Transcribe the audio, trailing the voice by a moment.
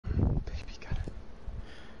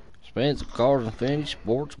Spencer Cars Infinity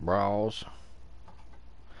Sports Bras.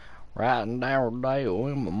 Riding down Rodeo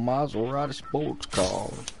in my Maserati sports car.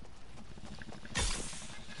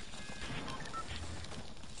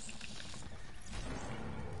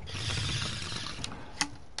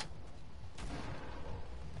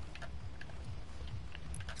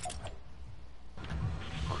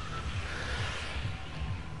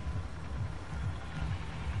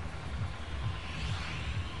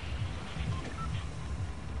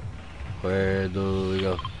 Where do we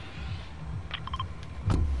go?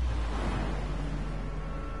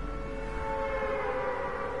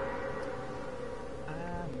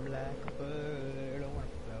 I'm like a bird, I wanna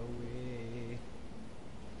fly away.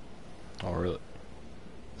 Oh, really?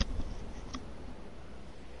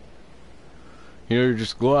 You're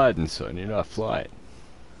just gliding, son. You're not flying.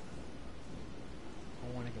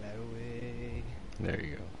 I wanna fly away. There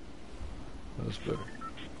you go. That was better.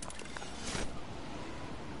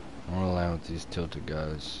 I'm gonna land with these tilted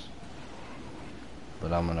guys.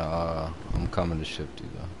 But I'm coming to shift you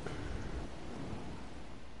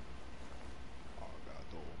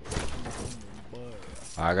though.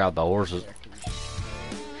 I got the horses.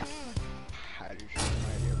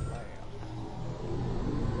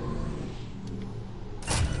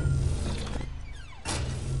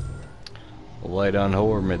 Lay down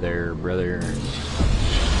over me there, brother.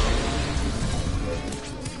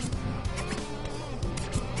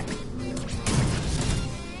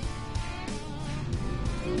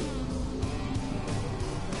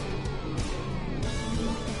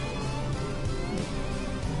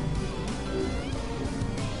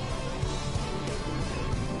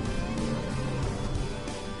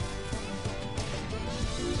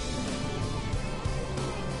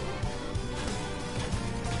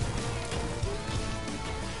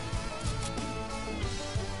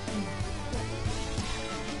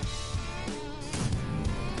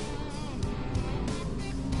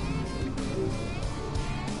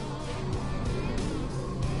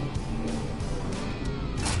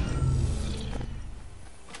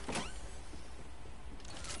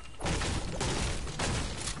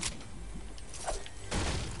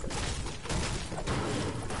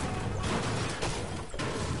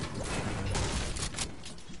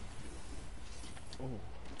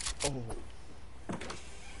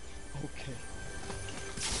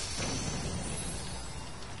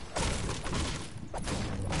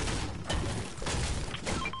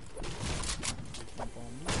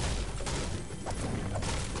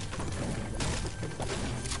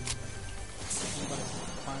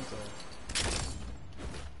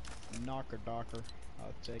 Docker.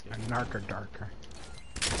 I'll take it. A narker darker.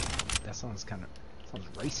 That sounds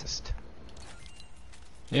racist.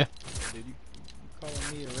 Yeah. Did you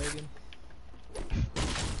calling me a Reagan?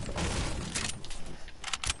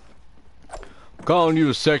 I'm calling you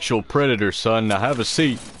a sexual predator, son. Now have a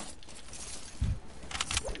seat.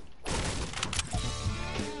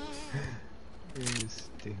 You're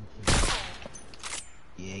stupid.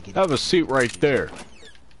 Yeah, get Have a seat right there.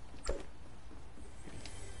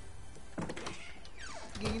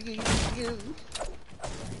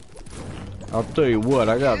 I'll tell you what,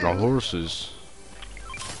 I got the horses.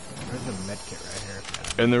 There's a medkit right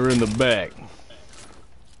here. And they're in the back.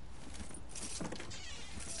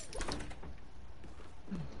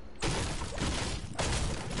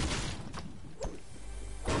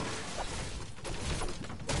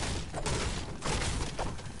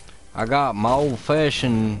 I got my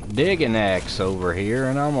old-fashioned digging axe over here,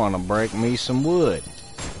 and I'm gonna break me some wood.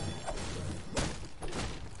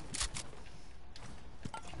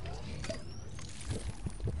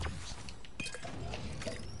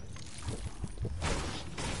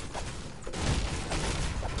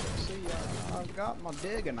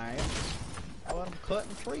 Digging axe, but I'm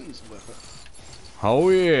cutting trees with it. Oh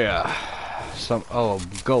yeah,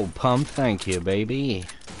 gold pump, thank you, baby.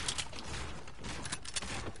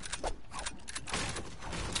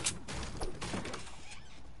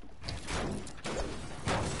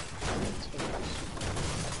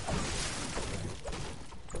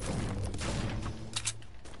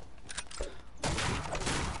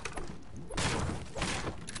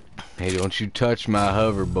 Hey, don't you touch my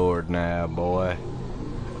hoverboard now, boy.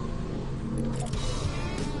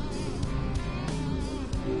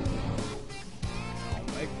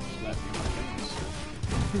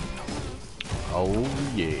 Oh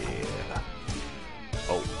yeah.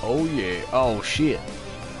 Oh yeah. Oh shit.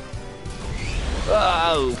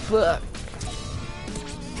 Oh fuck.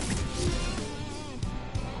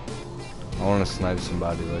 I wanna snipe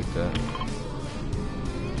somebody like that.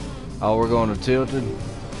 Oh, we're going to Tilted?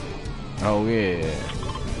 Oh yeah.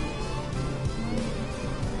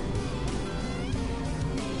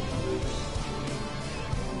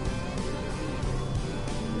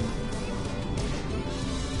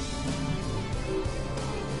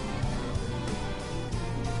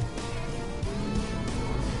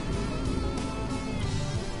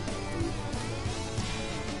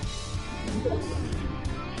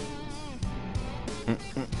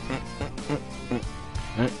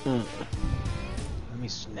 Let me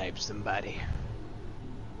snipe somebody.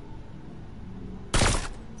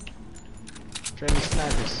 Try me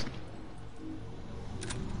snipers.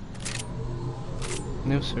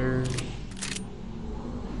 No, sir.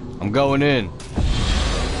 I'm going in.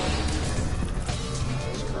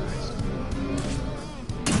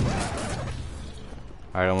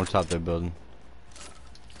 Alright, I'm gonna top that building.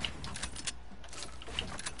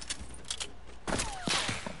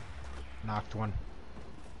 Knocked one.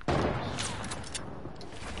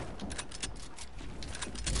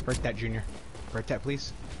 Break that, Junior. Break that,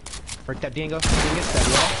 please. Break that, Dingo. Dingus, that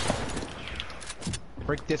wall.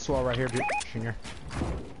 Break this wall right here, Junior. I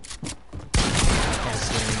can't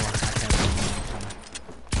see anymore. I can't see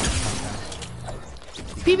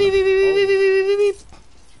anymore. Beep, beep, beep, beep, beep, beep, beep, beep, beep.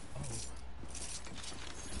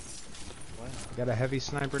 Got a heavy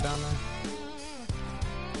sniper down there.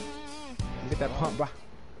 Get that pump, bro.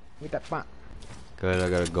 Get that pump. Good, I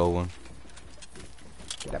got a gold one.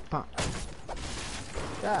 Get that pump.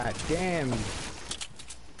 God damn.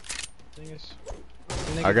 Dingus.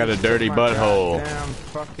 I got a dirty butthole. Damn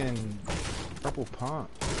fucking purple pump.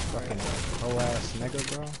 Fucking whole ass nigga,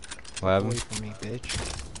 bro. What happened? Away from me, bitch.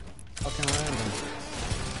 Fucking random.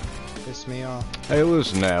 Piss me off. Hey,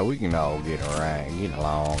 listen now, we can all get around, get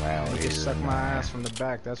along out He here. just suck my ass from the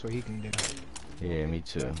back, that's what he can do. Yeah, me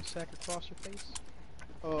too. Sack across your face.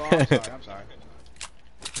 Oh, I'm sorry. I'm sorry.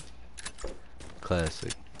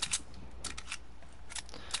 Classic.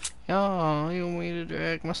 Oh, you want me to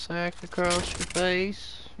drag my sack across your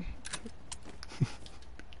face?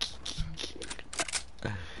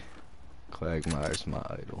 Quagmire's my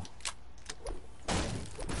idol.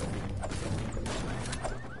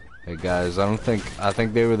 Hey guys, I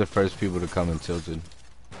think they were the first people to come in Tilted.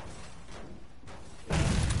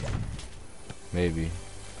 Maybe.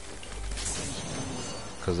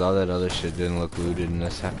 Cause all that other shit didn't look looted and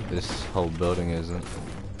this whole building isn't.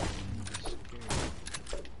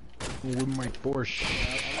 With my Porsche.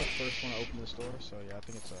 Yeah, I'm the first one to open this door, so yeah, I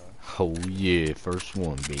think it's Oh yeah, first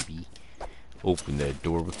one, baby. Open that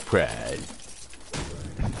door with pride.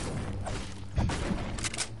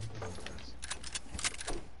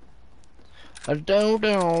 I don't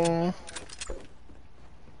know.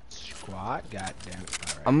 Squad, goddamn.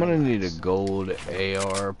 Right, I'm gonna need a gold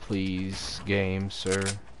AR, please, game, sir.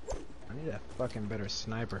 I need a fucking better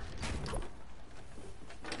sniper.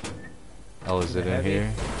 Oh, is it in here?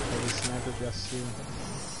 Heavy sniper, just see.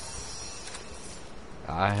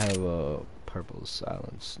 I have a purple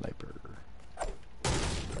silent sniper.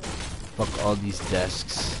 Fuck all these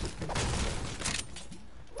desks.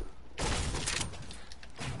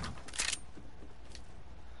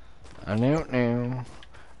 I don't know.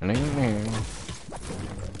 I don't know.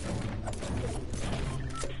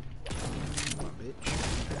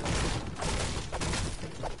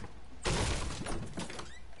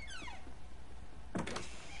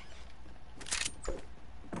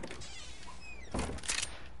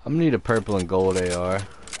 I'm gonna need a purple and gold AR.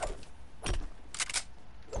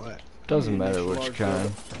 What? Doesn't matter which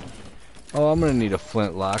kind. Oh, I'm gonna need a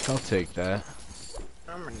flintlock. I'll take that.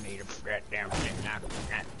 I'm gonna need a goddamn flintlock.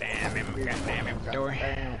 Goddamn door.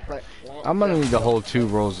 I'm gonna need to hold 2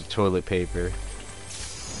 rolls of toilet paper.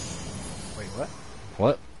 Wait, what?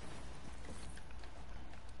 What?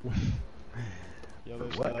 Yo,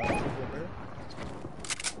 there's What?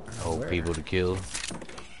 Oh, Where? people to kill.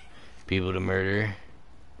 People to murder.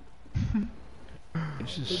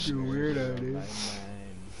 It's just weirdo, dude.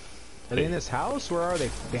 Are they in this house? Where are they?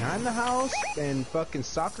 Behind the house? In fucking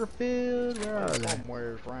soccer field? Where are they?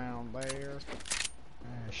 Somewhere around there.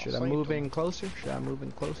 Should I seen move them. in closer? Should I move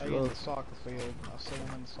in closer? Hey, in the soccer field. I see him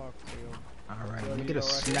in the soccer field. Alright, Yo, let me you get a go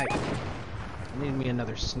right snipe. I need me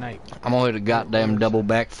another snipe. I'm gonna hit a goddamn double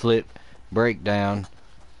backflip, breakdown,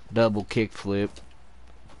 double kickflip,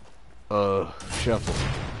 shuffle.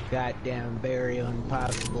 Goddamn very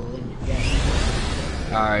impossible in your game.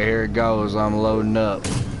 Alright, here it goes. I'm loading up.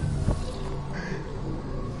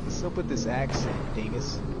 What's up with this accent,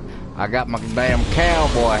 dingus? I got my damn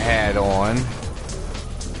cowboy hat on.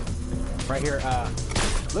 Right here,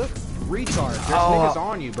 look, retard. There's Oh, niggas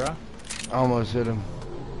on you, bro. Almost hit him.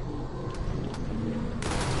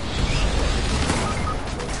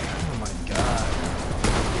 Oh my god.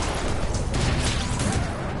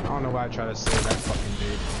 I don't know why I try to save that fucking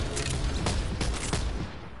dude.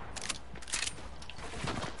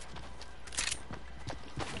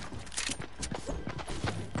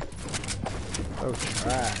 Oh,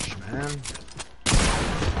 trash, man.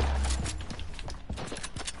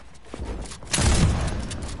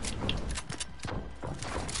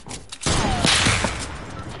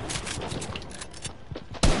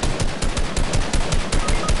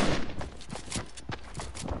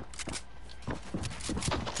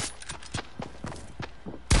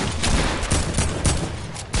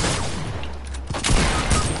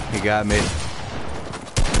 he got me.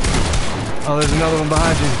 Oh, there's another one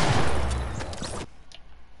behind you.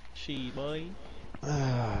 She boy.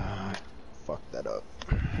 Fuck that up.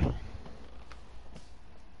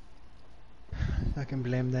 I can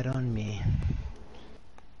blame that on me.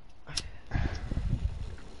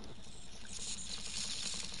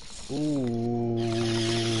 Ooh.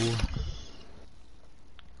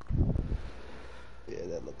 Yeah,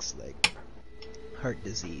 that looks like heart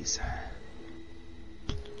disease.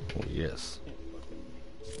 Oh, yes.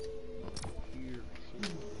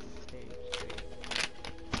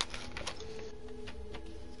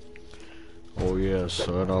 Oh, yes,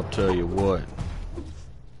 son, I'll tell you what.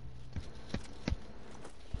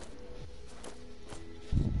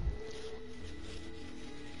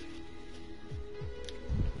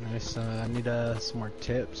 Nice, I need some more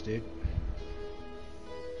tips, dude.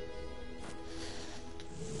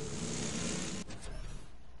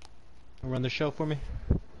 Run the show for me.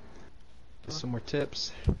 Get some more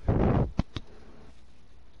tips.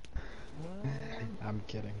 I'm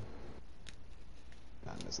kidding.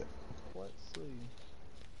 Not miss it. Let's see.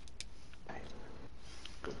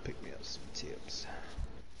 Go pick me up some tips.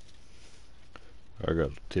 I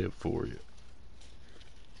got a tip for you.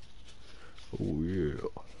 Oh, yeah.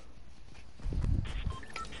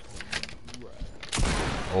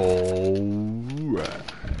 Alright.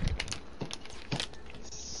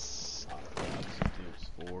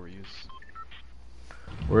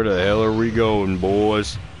 Where the hell are we going,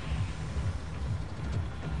 boys?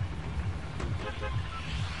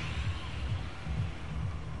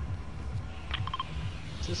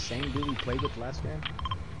 Is this the same dude we played with last game?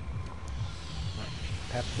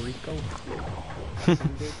 Paprika? Same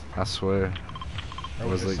dude? I swear. Or It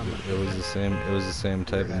was it like something it was the same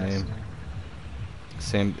type of weird-ass name.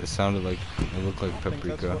 Same, it sounded like, it looked like I think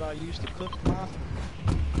that's what paprika. I used to cook my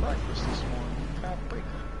breakfast this morning. Paprika.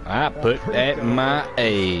 I put that in my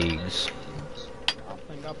eggs. I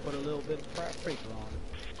think I put a little bit of paprika on it.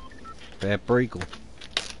 Paprika.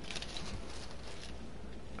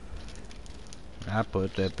 I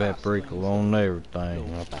put that paprika on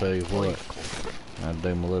everything. I'll tell you what. I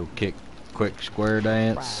do my little quick square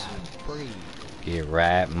dance. Get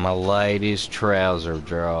right in my lady's trouser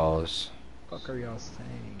drawers. What are y'all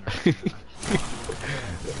saying?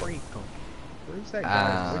 Paprika. Where's that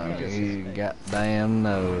guy? What did you You just say? goddamn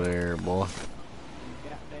know there, boy.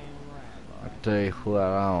 Goddamn right, I boy. tell you what,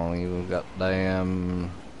 I don't even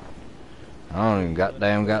goddamn.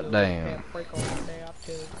 Paprika on the day I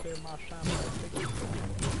tear my shiny paprika.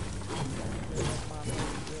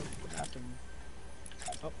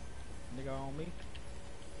 Oh, nigga on me.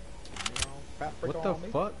 Nigga on paprika What the on me.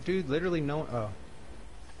 fuck? Dude, literally no one. Oh.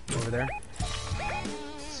 Over there?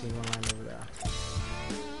 See one line over there.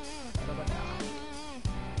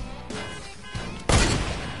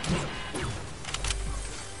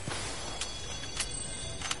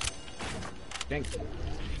 Thank you.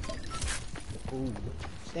 Ooh,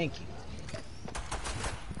 thank you.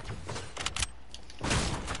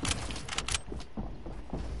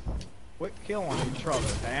 Quit killing each other,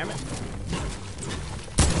 damn it.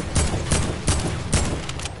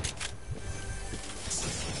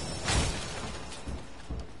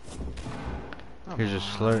 Here's a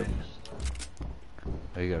slurp.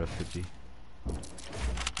 Oh, you got a 50.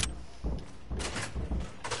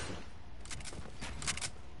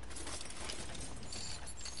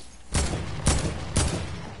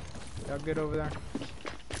 Y'all good over there?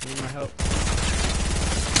 Need my help?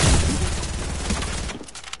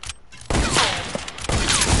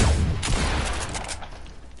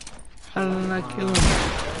 How did I kill him?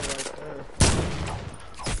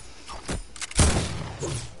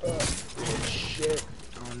 Shit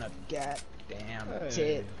on a goddamn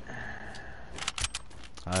tit.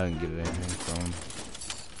 I didn't get anything from him.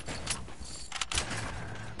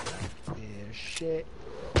 Yeah, shit.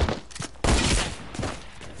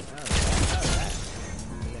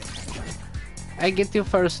 I get you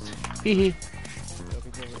first. Hehe.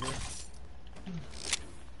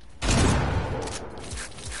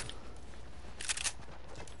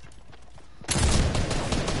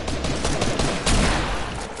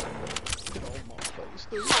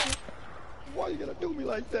 Why you gonna do me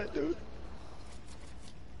like that, dude?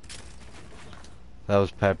 That was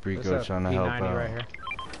Paprika What's up? trying to help P90 out. right here.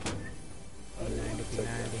 P90,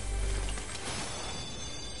 P90.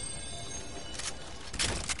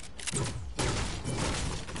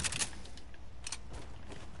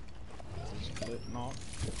 Splitting off.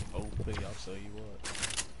 OP, I'll tell you what.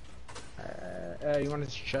 You want a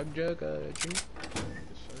chug jug, Jimmy?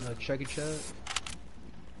 Chuggy chug?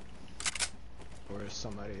 Or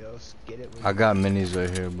somebody else get it? I got minis right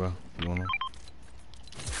here, bro. You want them?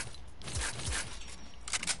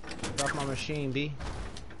 Get off my machine, B.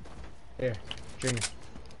 Here, Junior.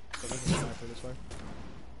 So there's a sniper this way.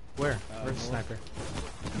 Where? Where's the North. sniper?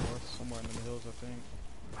 North, somewhere in them hills, I think.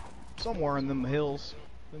 Somewhere in them hills.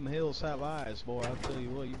 Them hills have eyes, boy. I'll tell you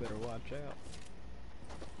what, you better watch out.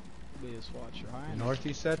 You better watch your hiney. North,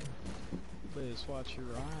 you said? You better watch your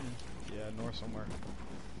hiney. Yeah, north somewhere.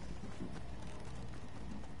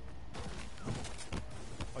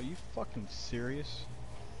 Are you fucking serious?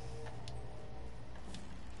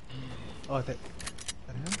 Oh, I think.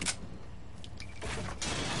 That him?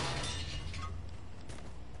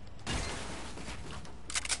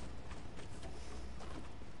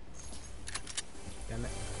 Damn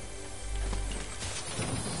it.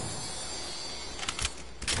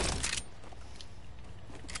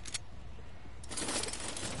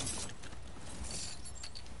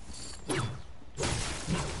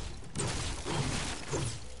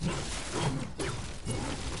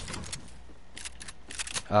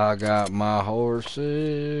 I got my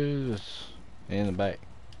horses in the back.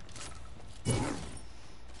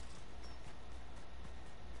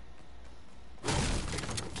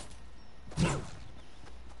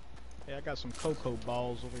 Hey, I got some cocoa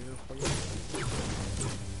balls over here for you.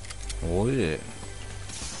 What?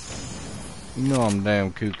 You know I'm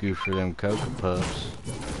damn cuckoo for them Cocoa Puffs.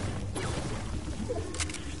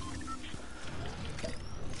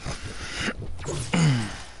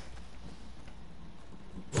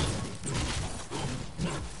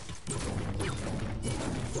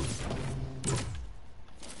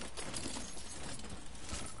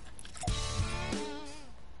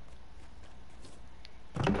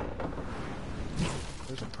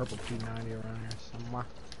 There's a purple P90 around here somewhere.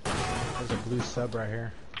 There's a blue sub right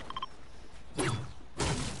here.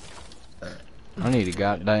 I need a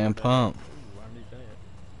goddamn pump. Ooh, I need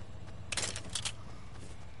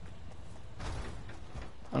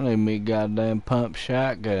that. I need me a goddamn pump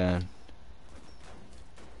shotgun.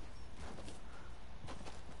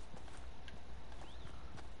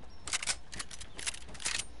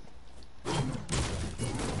 I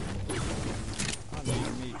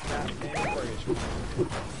need me goddamn bridge.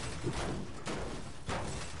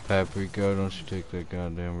 Paprika, don't you take that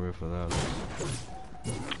goddamn roof without us.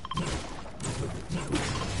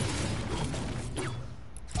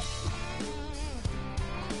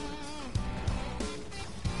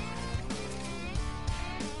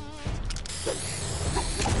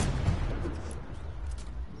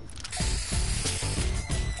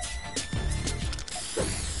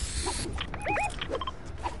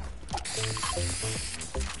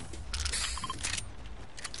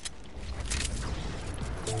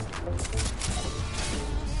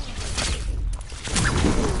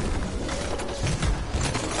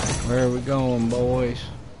 Where are we going, boys?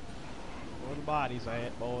 Where the bodies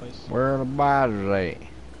at, boys? Where are the bodies at?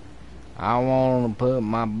 I want to put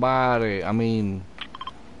my body,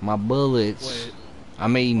 my bullets.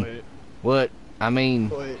 Wait. What? Wait.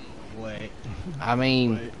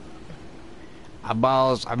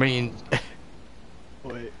 Eyeballs, Wait.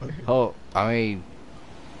 oh,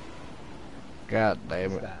 God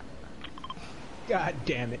damn it. God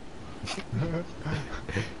damn it.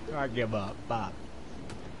 I give up. Bob.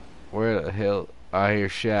 Where the hell? I hear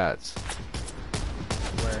shots.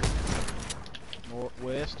 Where?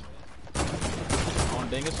 Northwest. On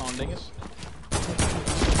dingus.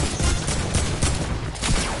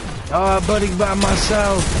 Oh, buddy, by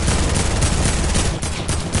myself.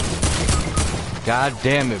 God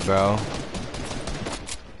damn it, bro.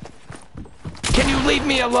 Can you leave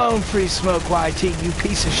me alone, Free Smoke YT, you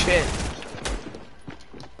piece of shit?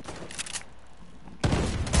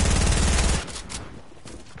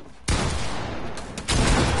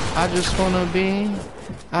 I just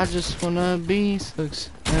wanna be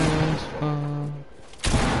successful.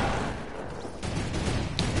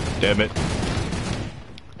 Damn it.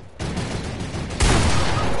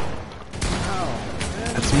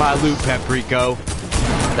 That's my loot, Papriko.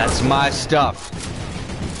 That's my stuff.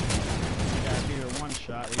 Got here one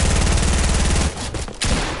shot.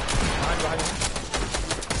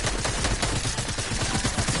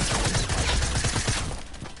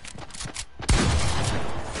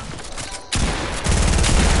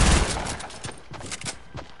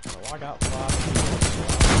 I got 5.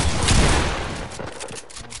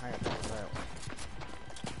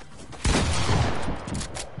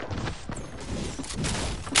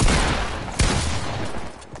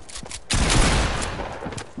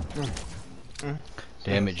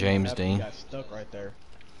 Damn it, James Dean. He got stuck right there.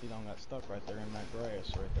 He done got stuck right there in that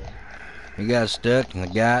grass right there. He got stuck in the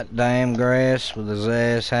goddamn grass with his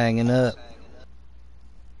ass hanging up.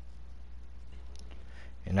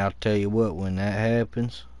 And I'll tell you what, when that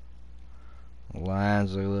happens,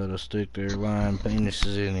 Lions, they let us stick their lion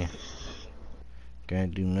penises in you.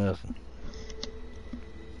 Can't do nothing.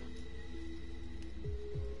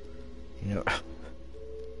 You know.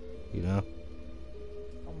 You know.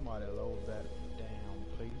 Somebody load that down,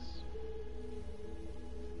 please.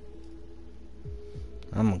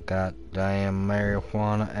 I'm a goddamn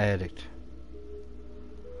marijuana addict.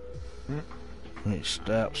 Need to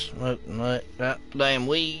stop smoking that damn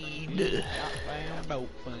weed. Goddamn dope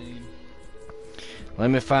fiend. Let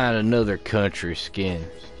me find another country skin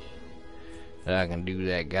that I can do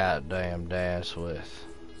that goddamn dance with.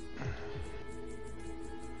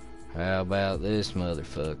 How about this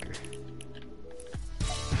motherfucker?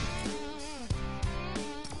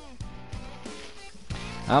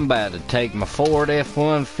 I'm about to take my Ford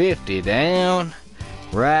F-150 down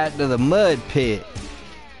right to the mud pit.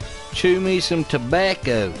 Chew me some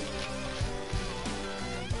tobacco.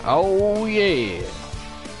 Oh yeah.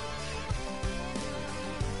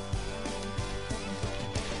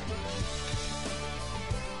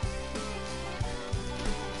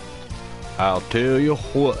 I'll tell you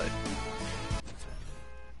what.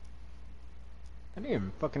 I didn't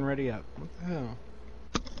even fucking ready up. What the hell?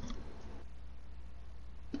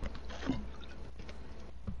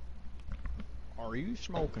 Are you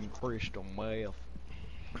smoking crystal meth?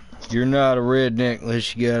 You're not a redneck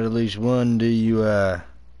unless you got at least one DUI.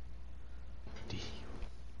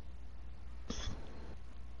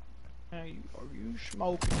 Are you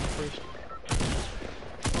smoking crystal?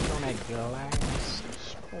 Put on that glass.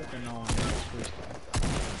 Smoking on that crystal.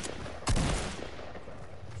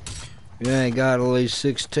 You ain't got at least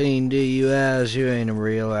 16 DUIs, you ain't a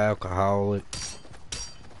real alcoholic.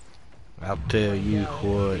 I'll tell you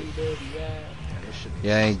what.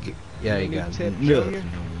 You ain't got nothing on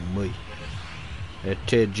me. That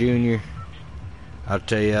Ted Jr., I'll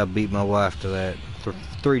tell you, I beat my wife to that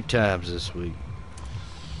 3 times this week.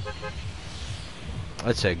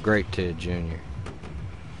 That's a great Ted Jr.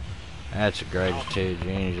 That's the greatest Ted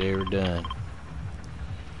Jr.'s ever done.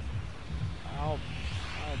 I'll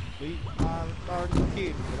beat my retarded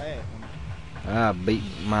kid for that one. I beat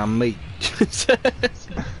my meat.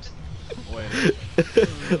 Wait.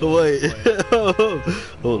 Wait.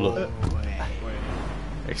 Hold on.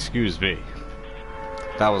 Excuse me.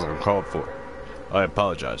 That was uncalled for. I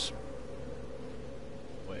apologize.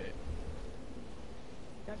 Wait.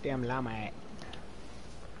 Goddamn llama.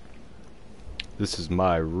 This is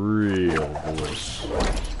my real voice.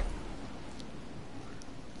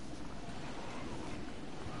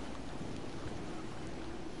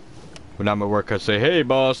 When I'm at work, I say, "Hey,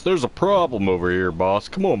 boss, there's a problem over here, boss.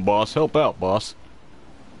 Come on, boss, help out, boss."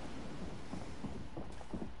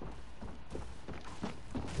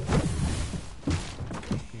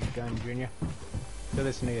 Your gun, Junior. Kill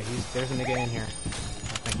this nigga. There's a nigga in here. Oh,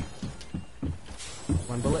 thank you.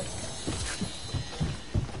 1 bullet.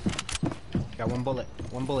 Got 1 bullet.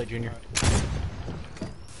 1 bullet, Junior.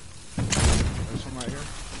 There's some right here.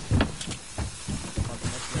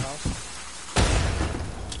 Fucking next to the house.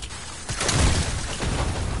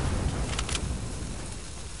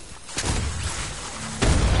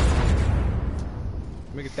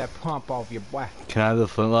 Let me get that pump off your boy. Can I have the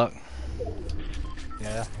flintlock?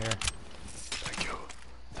 Yeah, here. Thank you.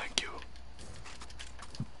 Thank you.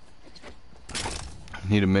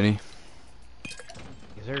 Need a mini?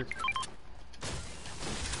 Yes, sir.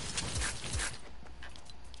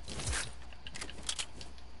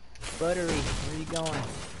 Buttery, where you going?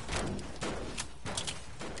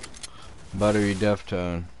 Buttery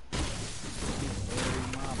Deftone.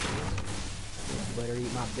 Butter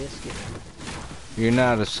eat my biscuit. You're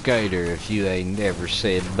not a skater if you ain't never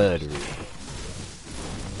said buttery.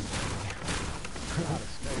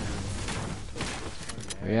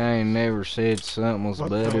 You ain't never said something was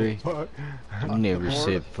buttery. You never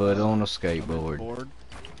set foot on a skateboard. Board.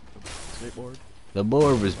 Skateboard. The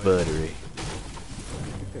board was buttery.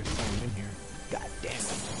 There's someone in here. God damn it.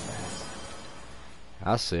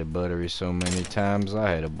 I said buttery so many times I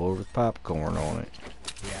had a board with popcorn on it.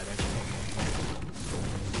 Yeah, there's a nigga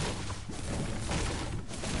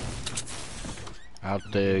I'll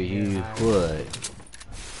tell you what.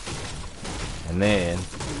 And then, You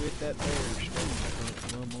hit that there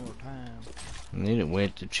spoon one more time. and then it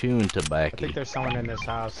went to chewing I tobacco. think there's someone in this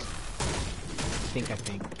house. I think.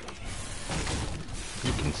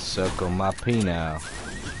 You can suck on my penile.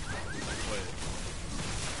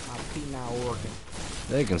 My penile organ.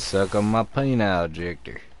 They can suck on my penile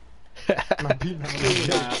ejector. My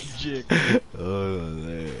penile. Oh,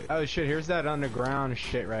 there. Oh shit, here's that underground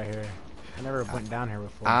shit right here. I never went down here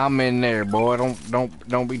before. I'm in there, boy.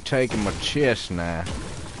 Don't be taking my chest now.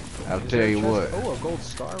 I'll Is tell there a you chest? what. Oh, a gold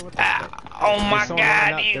star. What the Ah, fuck? oh my There's someone running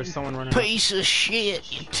God, up. you There's someone running up. piece of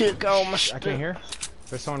shit! You took all my I stuff. can't hear.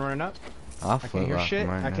 There's someone running up. I'll I can't hear shit.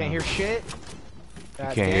 right I now. can't hear shit.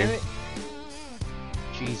 God can't damn hear? it.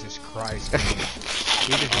 Jesus Christ.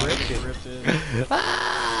 He just ripped it. Ripped it.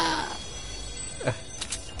 Ah! Where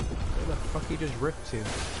the fuck he just ripped to?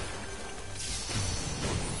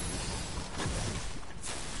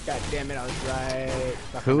 God damn it, I was right.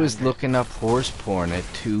 Who is looking up horse porn at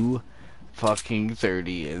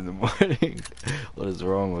 2:30 in the morning? What is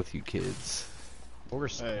wrong with you kids?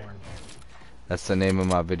 Horse Hey. porn. That's the name of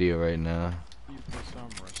my video right now. You put some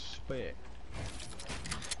respect.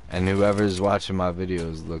 And whoever's watching my video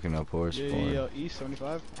is looking up horse porn. Yeah, East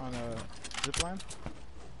 75 on a zipline.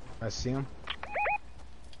 I see him.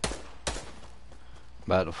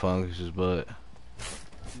 About to fungus his butt.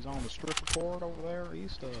 He's on the stripper court over there,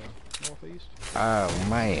 east, northeast. Oh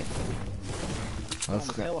man. Let's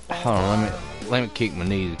the go. telephone Hold on, wire. let me kick my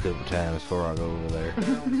knees a couple times before I go over there.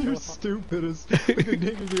 You're stupid as the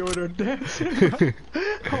nigga the order dancing.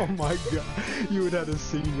 Oh my god. You would have to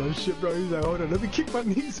see that shit, bro. He's like, hold on, let me kick my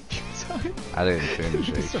knees a few times. I didn't finish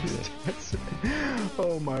He that starts shit. dancing.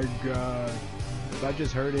 Oh my god. If I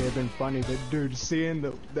just heard it, it'd been funny, but dude, seeing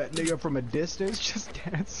that nigga from a distance just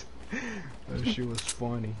dance, that shit was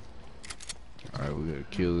funny. Alright, we gotta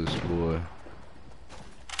kill this boy.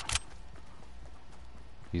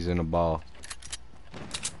 He's in a ball.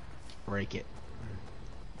 Break it.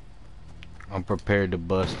 I'm prepared to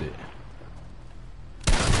bust it.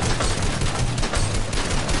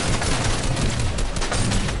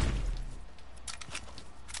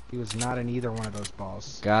 He was not in either one of those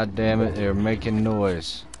balls. God damn it, they're making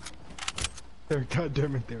noise. They're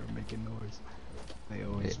goddamn they were making noise. They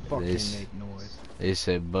always fucking this- make noise. They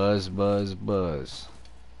said buzz, buzz, buzz.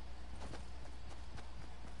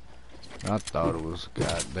 I thought it was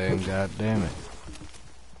god damn it.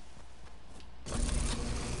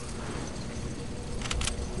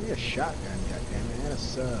 Give me a shotgun, goddammit, and a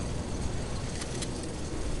sub.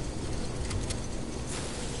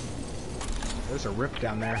 There's a rip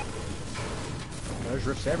down there. There's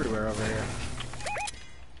rips everywhere over here.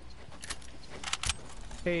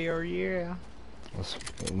 Hey, oh yeah.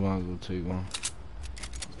 We might as well take one.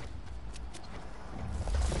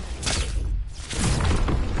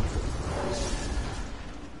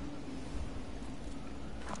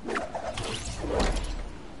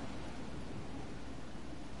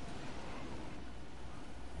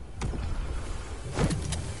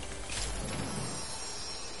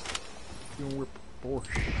 You whip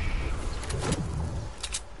Porsche.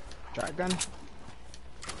 Shotgun.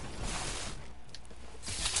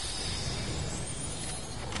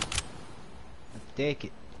 Take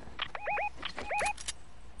it.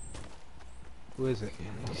 Who is it?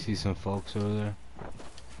 You see some folks over there?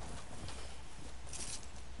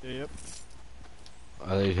 Yep.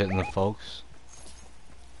 Are they hitting the folks?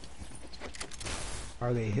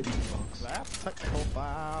 Are they hitting folks? That's technical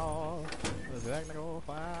foul. The technical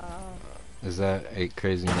foul. Is that 8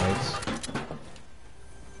 Crazy Nights?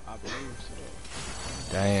 I believe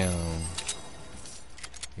so. Damn.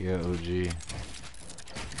 Yeah, OG.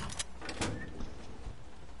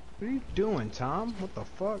 What are you doing, Tom? What the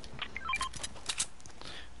fuck?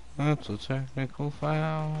 That's a technical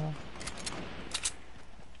foul.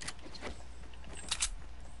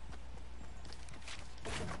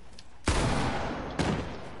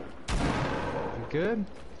 You good?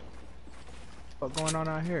 What's going on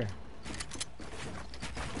out here?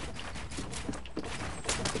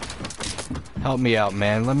 Help me out,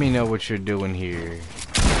 man. Let me know what you're doing here.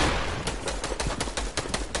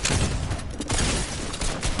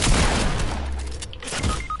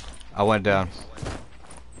 I went down.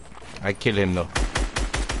 I killed him though.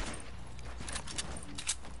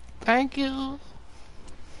 Thank you.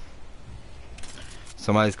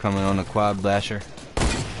 Somebody's coming on a quad blasher.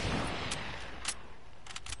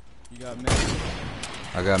 You got me.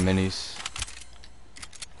 I got minis.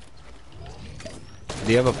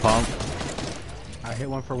 Do you have a pump? I hit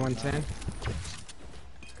one for 110.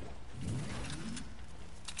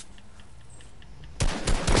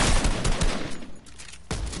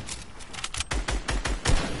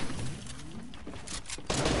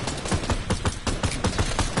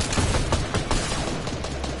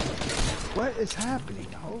 What is happening?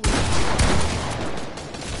 Holy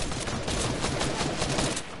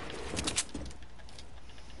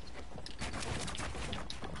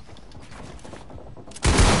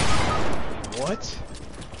what?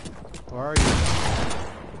 Where are you?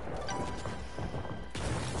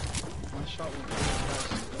 One shot with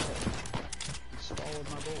He swallowed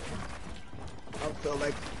my bullet. I feel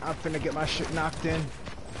like I'm finna get my shit knocked in.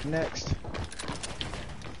 Next.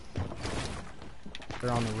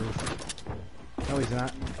 They're on the roof. No, he's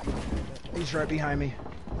not. He's right behind me.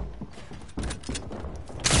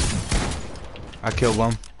 I killed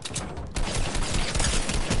one.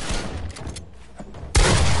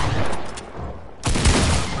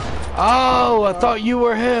 Oh, I thought you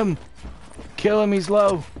were him. Kill him, he's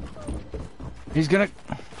low. He's gonna...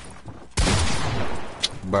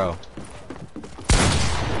 Bro.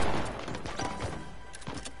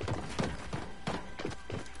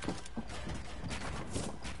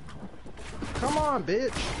 Come on,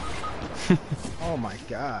 bitch. Oh my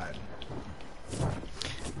god.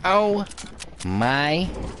 Oh my.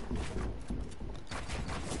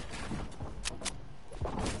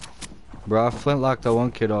 Bro, I flintlocked that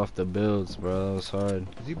one kid off the builds, bro. That was hard.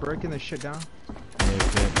 Is he breaking this shit down? Yeah,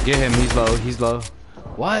 okay. Get him, he's low, he's low.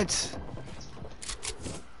 What?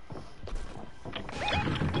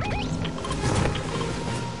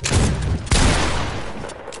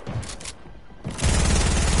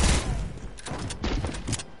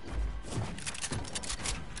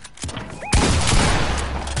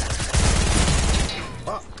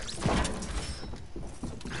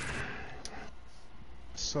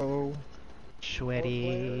 So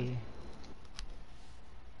sweaty.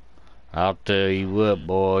 I'll tell you what,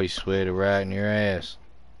 boy, sweaty right in your ass.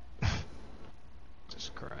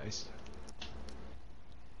 Jesus Christ.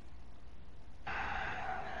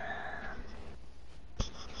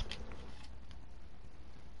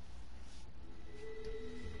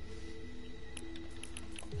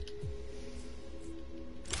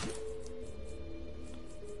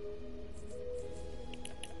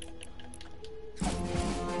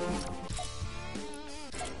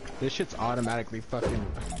 This shit's automatically fucking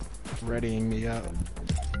readying me up.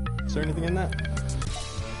 Is there anything in that?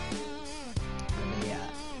 Yeah.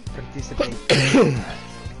 Participate.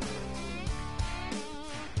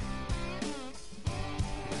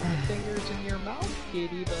 Fingers in your mouth,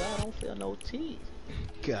 kitty, but I don't feel no teeth.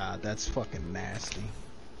 God, that's fucking nasty.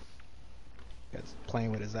 Guy's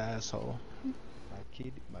playing with his asshole.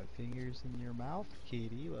 My fingers in your mouth,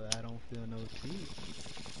 kitty, but I don't feel no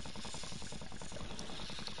teeth.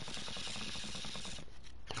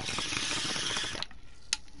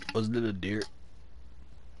 Was it a deer?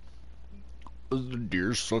 Was the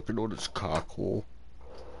deer sucking on its cockhole?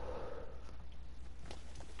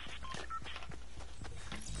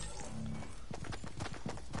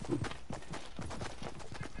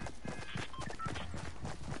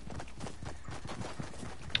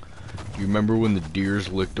 You remember when the deers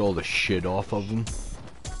licked all the shit off of them?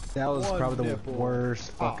 That was One probably nipple. the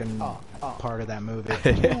worst fucking part of that movie.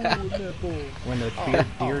 Nipple. When the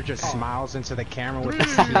deer just smiles into the camera with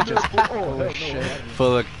his teeth just full of shit.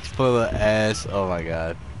 Full of ass. Oh my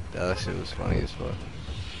god. That shit was funny as fuck.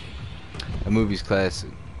 The movie's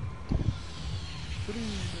classic.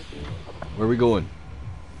 Where are we going?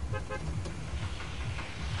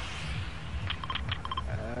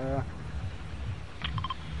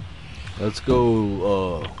 Let's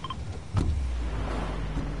go,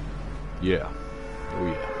 yeah. Oh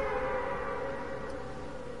yeah.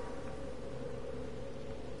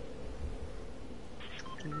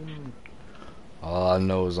 All I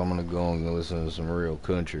know is I'm gonna go and listen to some real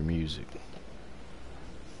country music.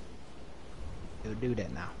 You'll do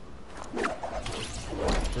that now.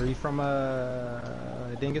 Where are you from,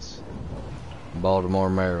 Dingus?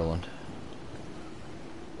 Baltimore, Maryland.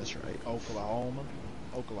 That's right. Oklahoma.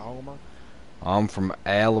 I'm from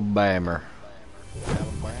Alabama.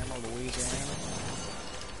 Alabama, Louisiana.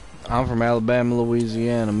 I'm from Alabama,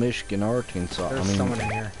 Louisiana, Michigan, Arkansas. There's someone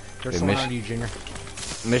in here. There's Hey, someone on you, Junior.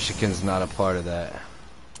 Michigan's not a part of that.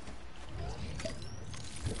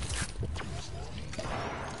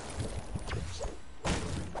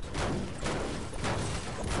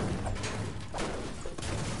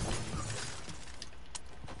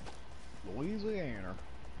 Louisiana.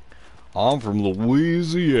 I'm from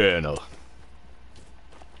Louisiana.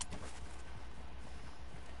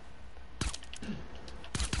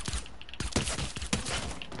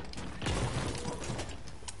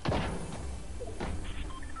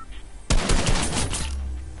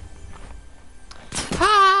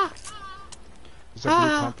 There's a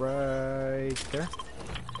blue pump right there.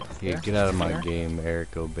 Yeah, There? get out of my There? game,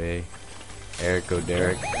 Eric O'Bay. Eric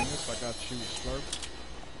O'Derrick. I got you, slurp.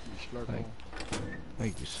 You slurp Thank- on.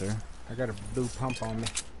 Thank you, sir. I got a blue pump on me.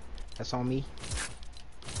 That's on me.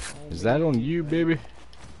 Is that on you, baby?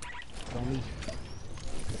 It's on me.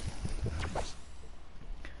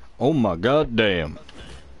 Oh my god damn.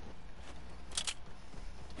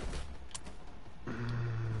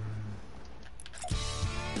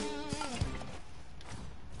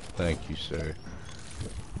 Thank you, sir.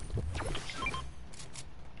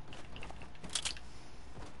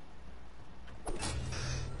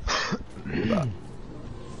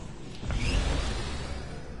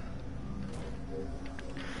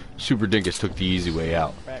 Super Dinkus took the easy way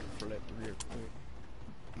out. Backflip real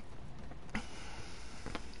quick.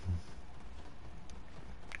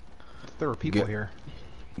 There were people here.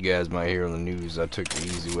 You guys might hear on the news I took the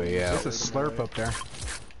easy way out. There's a slurp up there.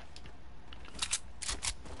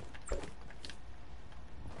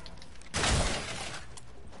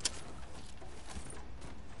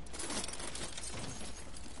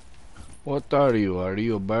 What are you? Are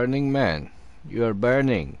you a burning man? You are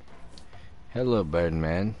burning. Hello, burn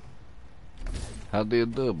man. How do you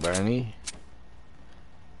do, Bernie?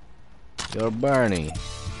 You're Bernie.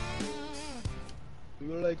 You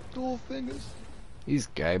like 2 fingers? This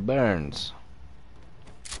guy burns.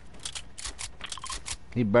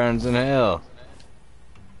 He burns in hell.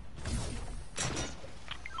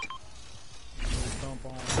 Dump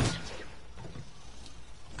on.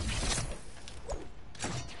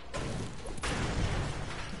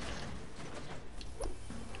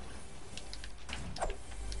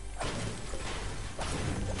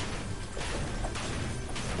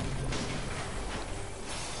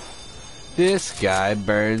 This guy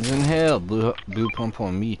burns in hell. Blue pump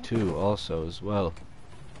on me too, also as well.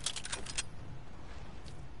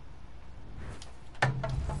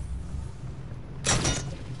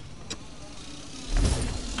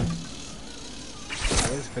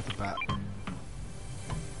 Where's 50 pot?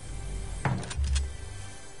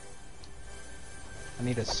 I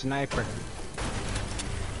need a sniper.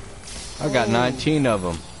 I got 19 of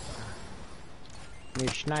them. I need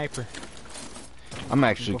a sniper. I'm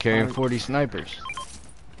actually carrying 40 snipers.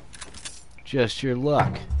 Just your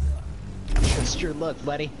luck. Just your luck,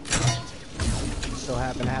 buddy. So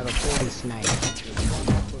happen to have a 40 snipe.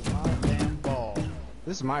 With my damn ball.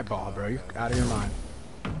 This is my ball, bro. You're out of your mind.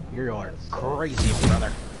 You're crazy,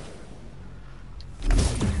 brother.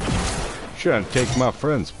 Trying to take my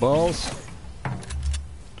friend's balls?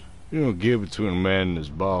 You don't give it to a man and his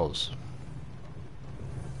balls.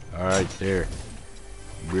 Alright there,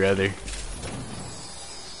 brother.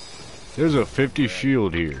 There's a 50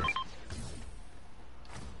 shield here.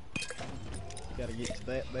 You gotta get to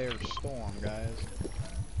that there storm, guys.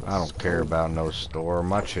 I don't care about no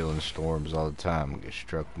storm. I chill in storms all the time and get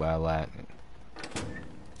struck by lightning.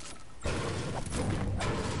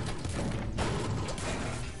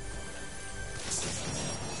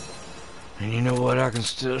 And you know what? I can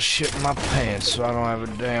still shit my pants, so I don't have a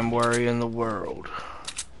damn worry in the world.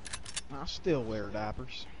 I still wear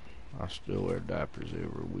diapers. I still wear diapers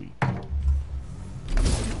every week.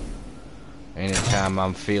 Anytime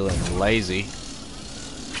I'm feeling lazy,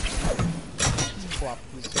 Plop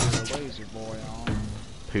this here laser boy on.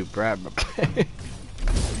 poop right in my pants.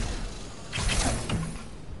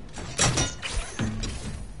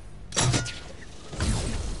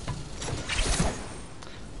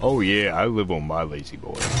 Oh yeah, I live on my lazy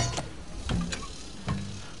boy.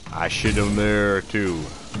 I shit him there too.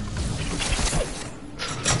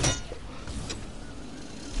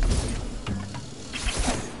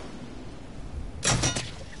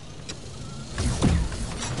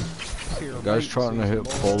 You guys trying to hit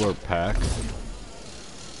Polar Pack?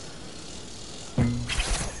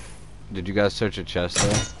 Did you guys search a chest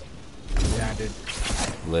there? Yeah, I did.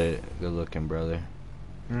 Lit. Good looking, brother.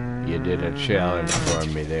 You did a challenge for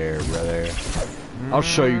me there, brother. I'll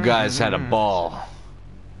show you guys how to ball.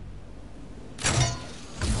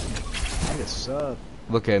 I get sub.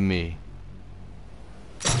 Look at me.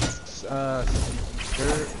 I'm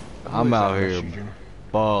out here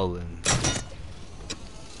balling.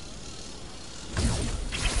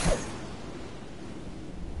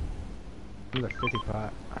 I'm the 50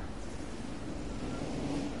 pot.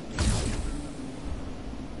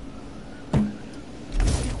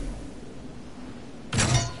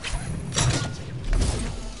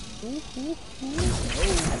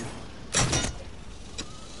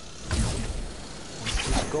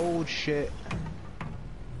 This gold shit.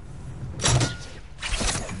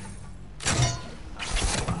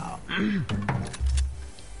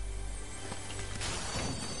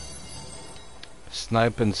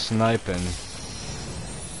 Sniping.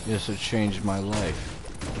 Yes, it changed my life.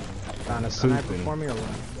 Found a sniper Pooping. for me or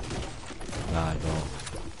what? Nah, I don't.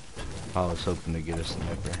 I was hoping to get a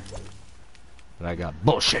sniper. But I got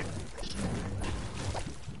bullshit.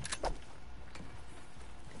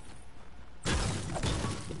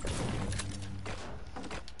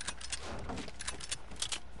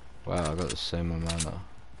 Wow, I got the same amount of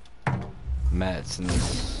mats in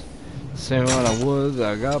this. Same amount of wood,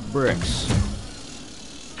 I got bricks.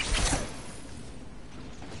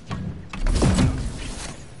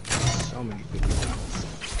 So many 50 pots.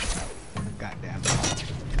 Goddamn.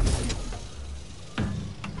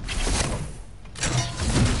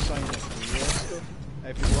 Saying that for the rest of-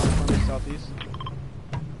 Hey, people are from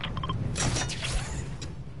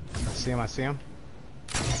I see him.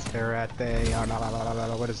 They're at the,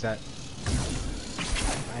 what is that?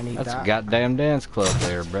 I need That's that. a goddamn dance club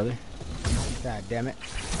there, brother. God damn it.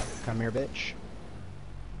 Come here, bitch.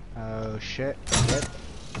 Oh shit, I'm dead.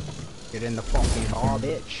 Get in the fucking bar,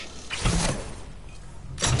 bitch.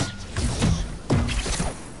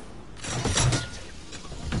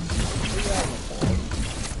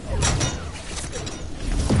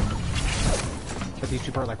 But these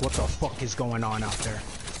people are like, what the fuck is going on out there?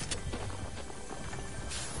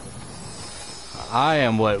 I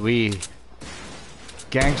am what we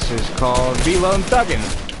gangsters call V-Lone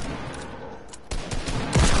Thuggin'.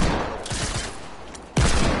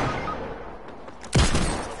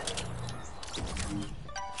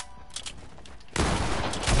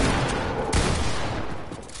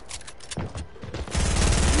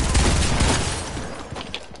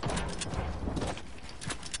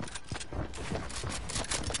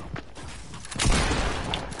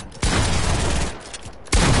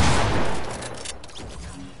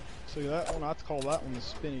 See that one? I'd call that one the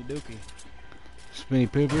Spinny Dookie. Spinny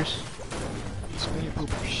poopers. Spinny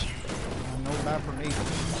Poopers. No bad for me.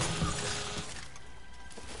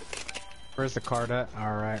 Where's the card at?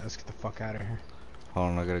 Alright, let's get the fuck out of here.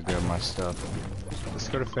 Hold on, I gotta grab my stuff. Let's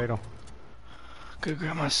go to Fatal. Gotta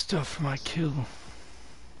grab my stuff for my kill.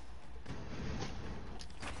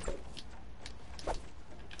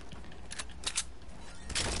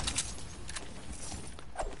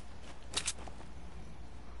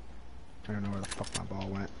 I don't know where the fuck my ball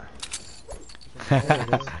went. There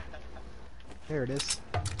it is. There it is.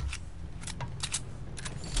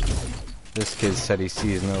 This kid said he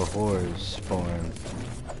sees no horse porn.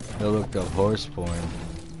 He looked up horse porn.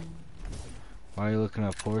 Why are you looking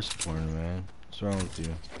up horse porn, man? What's wrong with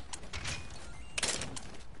you?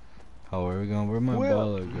 Oh, where are we going? Where'd my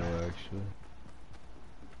baller go, actually?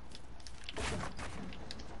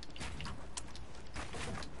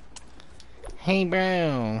 Hey,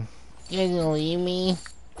 bro. You guys gonna leave me?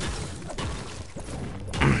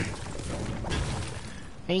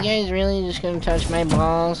 Are you guys really just gonna touch my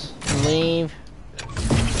balls and leave?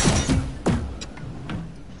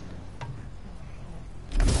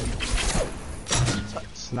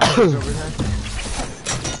 Snipers over there?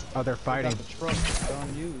 Oh, they're fighting. The truck that's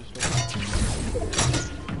unused.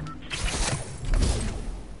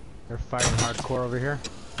 They're fighting hardcore over here.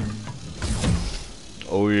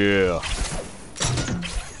 Oh yeah.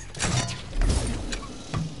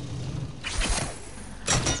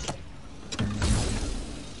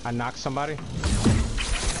 I knocked somebody.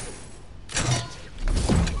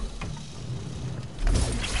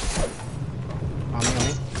 On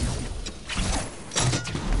me.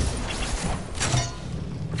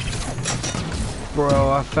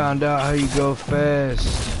 Bro, I found out how you go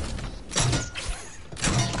fast.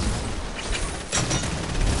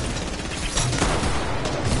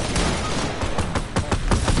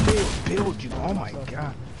 Build you. Oh my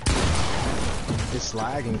god. It's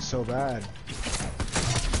lagging so bad.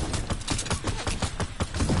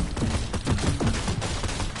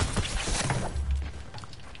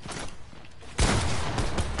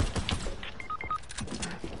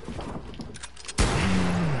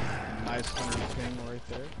 Nice hunter thing right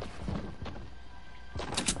there.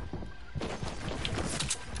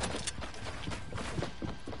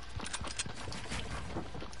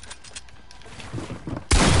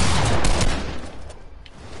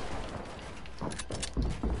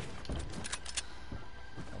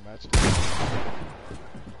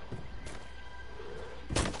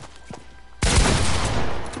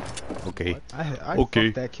 Okay. I Okay.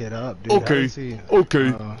 fucked that kid up, dude. Okay. Okay. Here.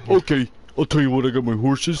 Okay. I'll tell you what, I got my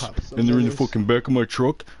horses, and they're in the fucking back of my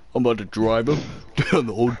truck. I'm about to drive them down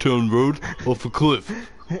the Old Town Road off a cliff.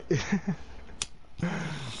 What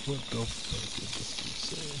the fuck is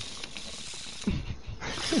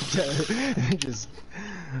this? Just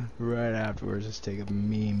right afterwards, just take a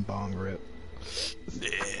mean bong rip.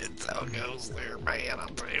 That's how it goes there, man. I'll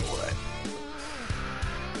tell you what.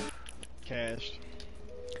 Cashed.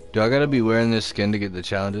 Do I gotta be wearing this skin to get the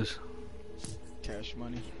challenges? Cash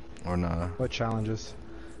money. Or nah? What challenges?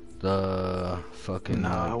 The fucking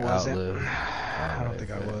I wasn't. outlive. I don't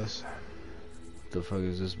think I was. What the fuck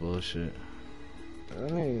is this bullshit?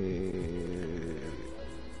 Let me...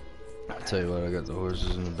 I'll tell you what, I got the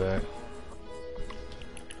horses in the back.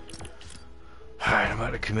 Alright, I'm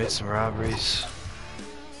about to commit some robberies.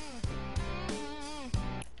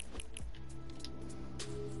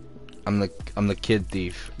 I'm the kid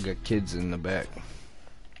thief. I got kids in the back.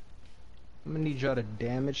 I'm gonna need y'all to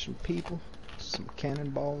damage some people. Some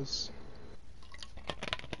cannonballs.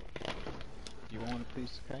 You want a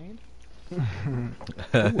piece of cane? Ooh,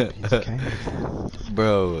 a piece of candy.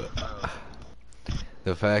 Bro,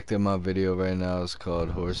 the fact that my video right now is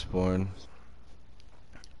called Horse Porn,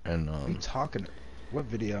 and What are you talking? What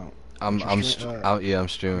video? I'm Your I'm streaming right now.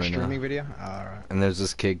 streaming video? Alright. And there's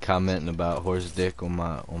this kid commenting about horse dick on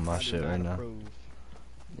my I do shit not right now. approve.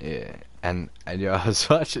 Yeah, and yo, I was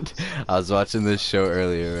watching this show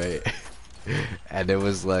earlier, right? And it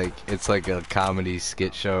was like, it's like a comedy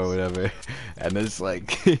skit show or whatever, and it's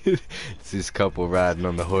like, it's this couple riding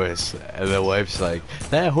on the horse, and the wife's like,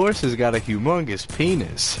 that horse has got a humongous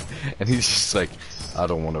penis, and he's just like, I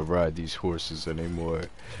don't want to ride these horses anymore.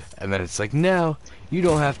 And then it's like, no, you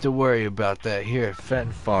don't have to worry about that here at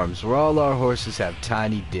Fenton Farms, where all our horses have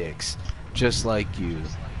tiny dicks, just like you.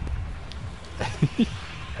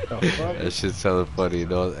 That shit's hella funny, you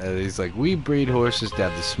know? And he's like, we breed horses that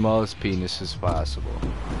have the smallest penises possible.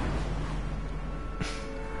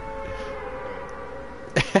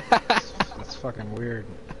 That's fucking weird.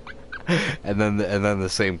 And then the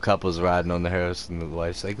same couple's riding on the horse, and the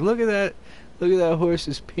wife's like, look at that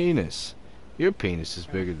horse's penis. Your penis is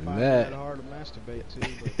bigger than that. Hard to masturbate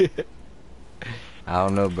too, but I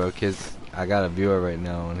don't know, bro. Kids, I got a viewer right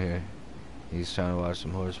now on here. He's trying to watch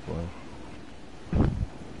some horse porn.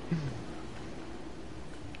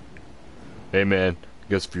 Hey man,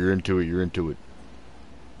 guess if you're into it, you're into it.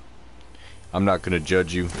 I'm not gonna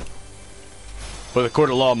judge you. But the court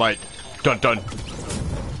of law might. Dun dun.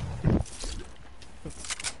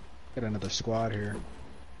 Got another squad here.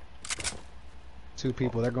 2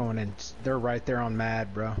 people, they're going in. They're right there on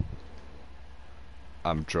Mad, bro.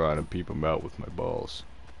 I'm trying to peep them out with my balls.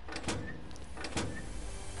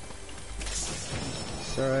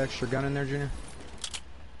 Is there an extra gun in there, Junior?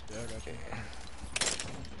 yeah, I got you.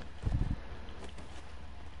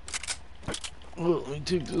 Well, let me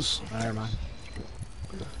take this. Oh, never mind.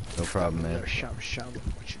 No problem, man. Little something.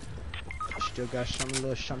 Still got some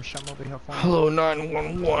little something over here for me. Hello,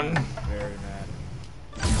 911. Very mad.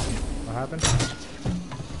 What happened?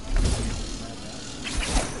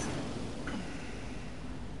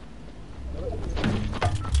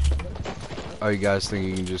 Oh, you guys think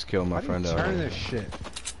you can just kill my How do friend you out? turn this shit?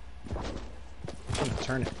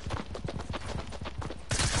 Turn it.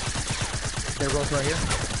 They're both right here.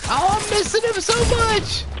 Oh, I'm missing him so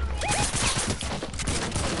much!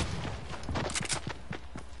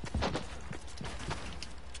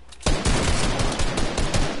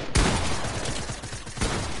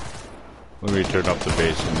 Let me turn up the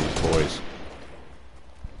bass on these boys.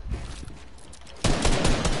 I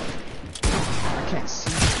can't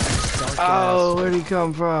see. Dark Oh, ass. where'd he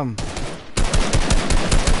come from?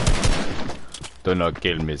 Do not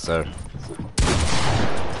kill me, sir.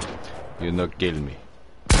 You not kill me.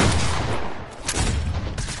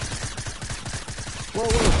 Whoa,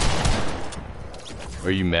 whoa.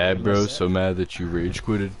 Are you mad, bro? So mad that you rage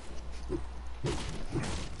quitted?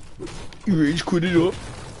 You rage quitted up?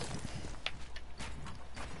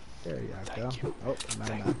 There you go. you. Oh, I'm out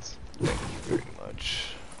of mats. Thank you very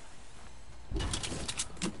much.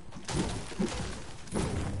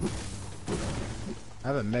 I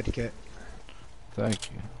have a med kit.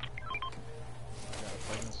 Thank you.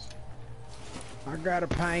 I got a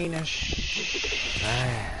penis.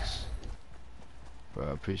 Nice. Bro,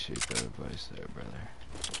 I appreciate that advice there, brother.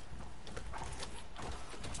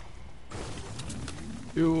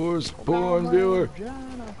 Yours, born viewer.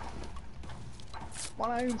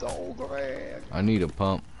 My name's Old Greg. I need a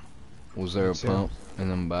pump. Was there a Me too. pump in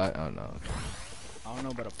them back? Oh no. I don't know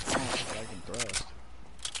about a pump, but I can thrust.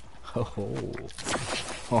 Oh.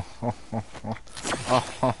 Oh.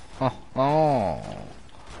 Oh.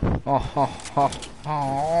 Oh.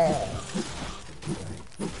 Oh.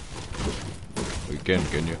 You can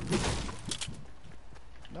you?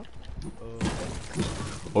 Nope.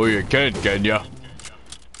 Oh, you can you?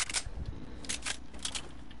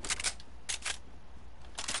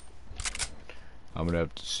 I'm gonna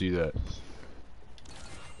have to see that.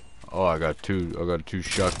 Oh, I got two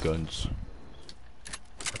shotguns.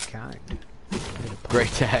 What kind?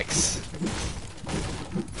 Great axe.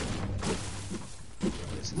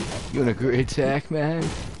 You want a great axe, man?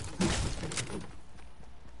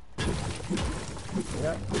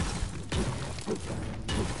 Yep.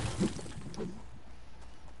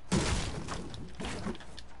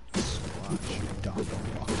 Squash, you dumb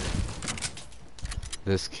fucker.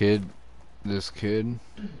 This kid, he's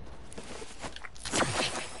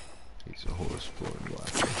a horse board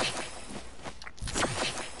watcher.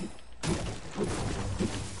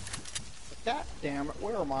 God damn it,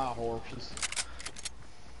 where are my horses?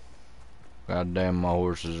 Goddamn, my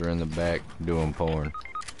horses are in the back doing porn.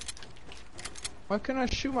 Why couldn't I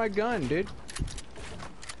shoot my gun, dude?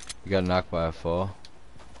 You got knocked by a fall.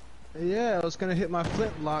 Yeah, I was gonna hit my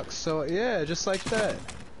flintlock, so yeah, just like that.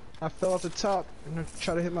 I fell off the top and I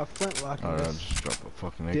tried to hit my flintlock Oh, and I just just dropped a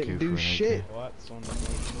fucking AK didn't do for an shit. AK. What's on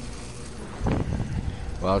the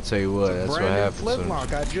Well, I'll tell you what, that's what Brand new happens.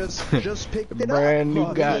 flintlock. I just picked it up. Brand new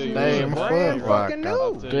Fuck, goddamn brand flintlock. fucking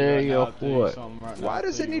I'll new. tell you what. Why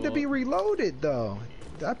does it need to be reloaded though?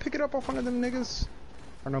 Did I pick it up off one of them niggas?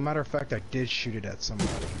 Or no matter of fact, I did shoot it at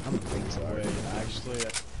somebody. I'm a retard. Wait, actually,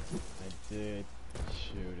 I did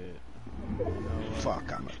shoot it. You know what?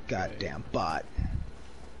 Fuck, I'm a goddamn bot.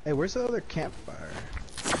 Hey, where's the other campfire?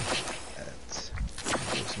 There's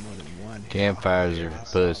more than one. Campfires are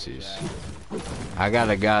pussies. I got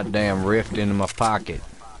a goddamn rift into my pocket.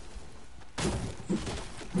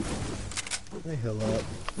 Let me heal up.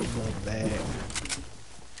 Little bag.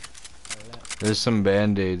 There's some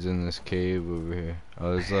band-aids in this cave over here.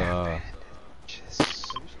 Oh, there's a Just You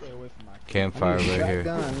stay away from my campfire right here.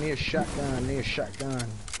 Need a shotgun. Need a shotgun.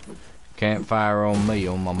 Campfire on me,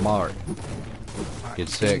 on my mark. Get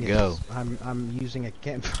set, Dang it. go. I'm using a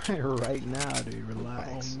campfire right now, dude.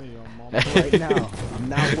 Relax. on me, on my Right now. I'm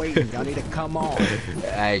not waiting. Y'all need to come on.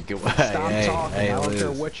 Hey, Stop hey, talking. hey, I don't care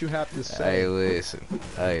listen. what you have to Hey, say. listen.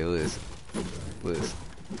 Hey, listen. Listen.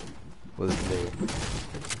 Listen, dude.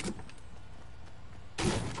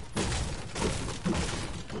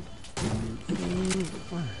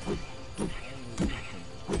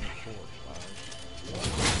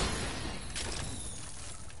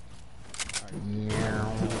 Yeah.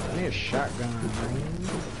 I need a shotgun, man.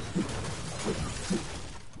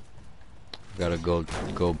 Got a gold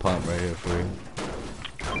pump right here for you.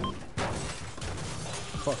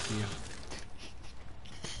 Fuck you.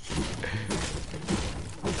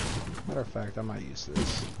 Matter of fact, I might use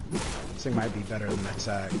this. This thing might be better than that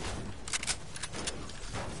tag.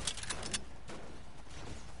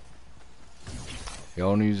 Y'all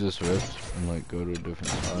wanna use this rift and like go to a different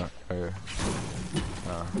spot? Or,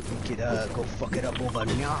 We could go fuck it up over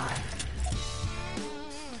here.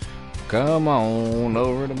 come on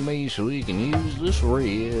over to me so we can use this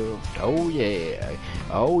rift. Oh yeah.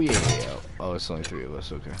 Oh yeah. Oh, it's only 3 of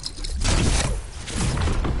us, okay.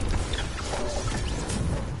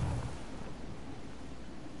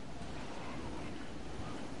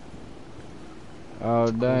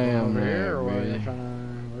 Oh damn, Over man, here, or where really? y'all trying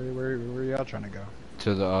to? Where y'all trying to go?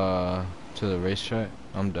 To the racetrack.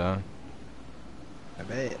 I'm down. I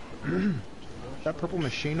bet. That purple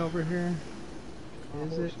machine over here.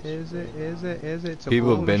 Is it? Is it? Is it? Is it? It's a People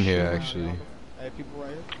purple have been here machine. actually. Hey, people right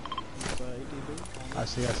here. It's, ATV. I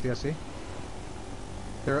see. I see. I see.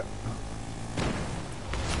 There.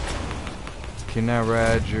 Can I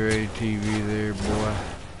ride your ATV there, boy?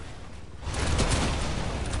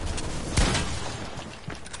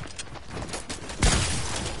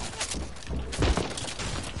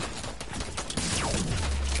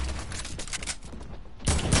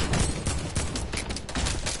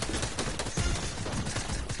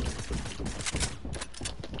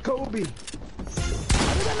 Kobe.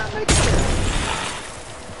 How did I not make it there?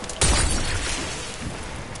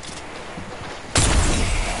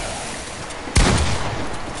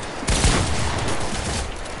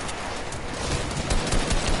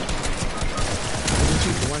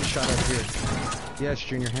 One shot up here. Yes,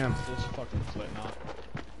 Junior, him. This fucking Slipknot.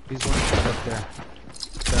 He's one shot up there.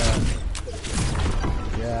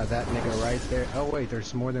 Yeah, that nigga right there. Oh wait,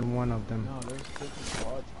 there's more than one of them. No, there's different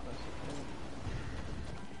squads.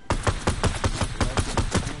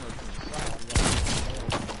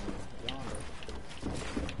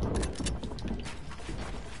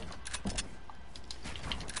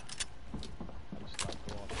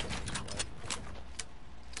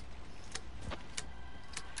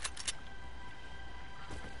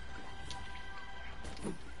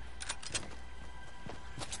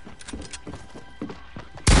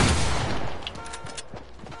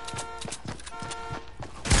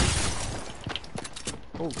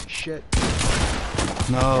 Holy shit.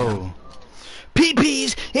 No.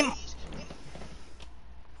 PP's in.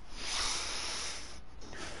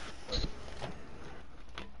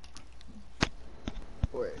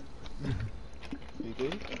 Wait. You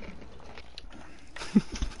good?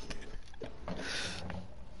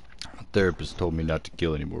 Therapist told me not to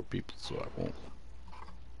kill any more people, so I won't.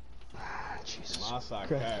 Jesus. My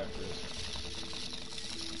psychiatrist.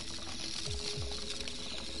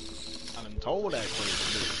 I done told that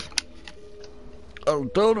crazy bitch. I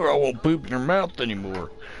told her I won't poop in her mouth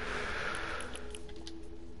anymore.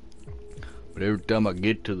 But every time I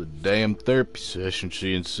get to the damn therapy session,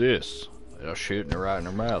 she insists. I'll shoot her right in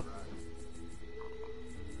her mouth.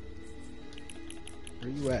 Where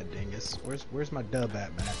you at, dingus? Where's my dub at,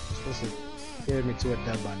 man? I'm supposed to Get me to a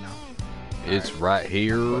dub by now. It's right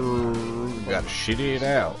here. Gotta shit it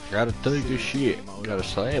out. Gotta take a shit. Gotta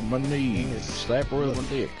slap my knees. Slap her with my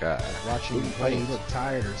dick. Watching you play, you look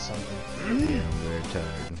tired or something. Yeah, I'm very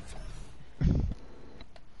tired.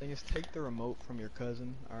 Thing is, take the remote from your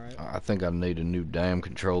cousin, alright? I think I need a new damn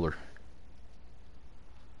controller.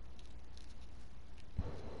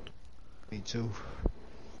 Me too.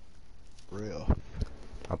 Real.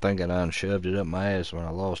 I think I done shoved it up my ass when I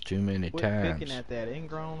lost too many Quit times. picking at that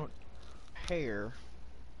ingrown hair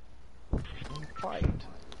and fight.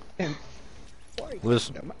 And fight.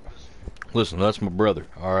 Listen, that's my brother,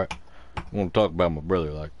 alright? I won't talk about my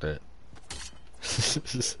brother like that.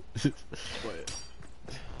 What?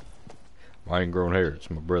 I ain't grown hair, it's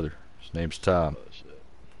my brother. His name's Tom. Oh, shit.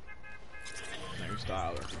 Name's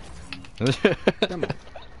Tyler. Come on.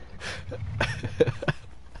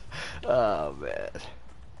 Oh, man.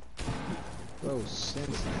 Bro,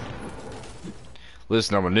 sense.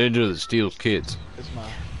 Listen, I'm a ninja that steals kids. It's my.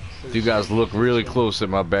 If you guys look really close at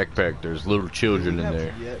my backpack, there's little children in We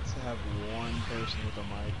there. have yet to have one person with a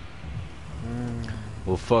mic.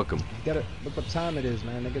 Well, fuck them. You gotta look what time it is,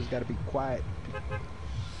 man. Niggas gotta be quiet.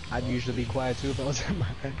 I'd usually be quiet too if I was at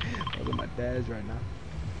my dad's right now.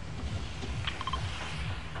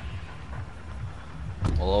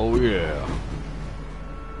 Oh, yeah.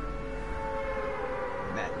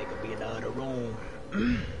 That nigga be in the other room.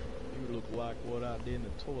 You look like what I did in the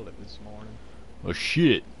toilet this morning. Oh,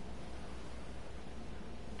 shit.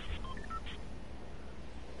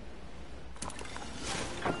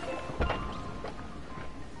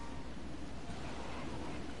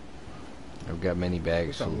 I've got many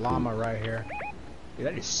bags. There's a full of llama poop. right here. Dude,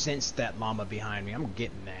 I just sensed that llama behind me. I'm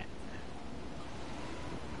getting that.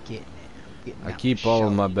 Getting it. I'm getting I that keep for all of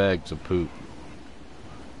sure. my bags of poop.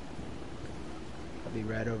 I'll be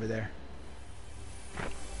right over there.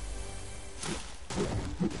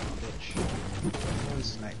 Bitch. Don't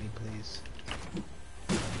snipe me, please.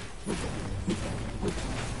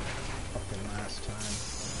 Fucking last time.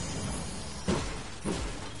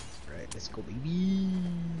 Alright, let's go, baby.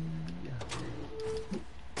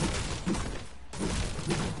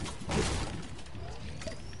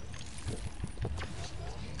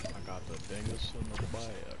 I got the dingus in the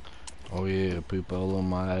bag. Oh yeah, poop all on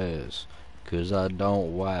my ass. 'Cause I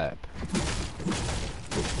don't wipe.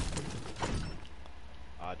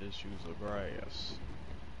 I just use the grass.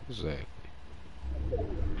 Exactly.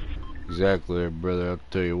 Exactly, brother. I'll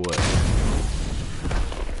tell you what.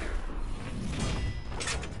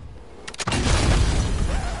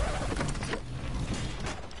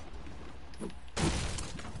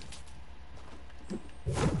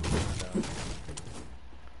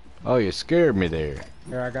 Oh, you scared me there.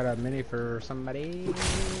 Here, I got a mini for somebody.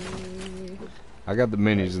 I got the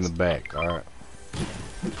minis in the back, alright.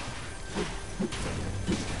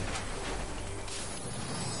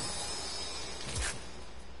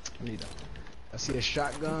 I see a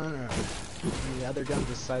shotgun or any other gun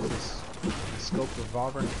besides this scope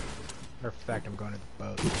revolver. Matter of fact, I'm going to the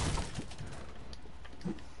boat.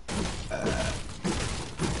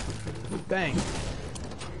 Dang.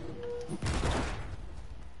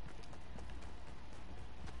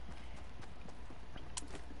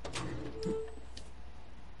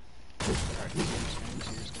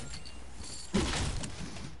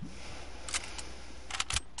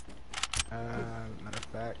 Matter of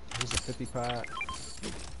fact, here's a 50 pot.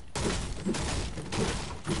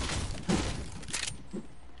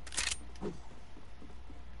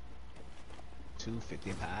 Two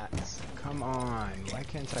 50 pots. Come on, why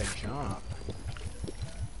can't I jump?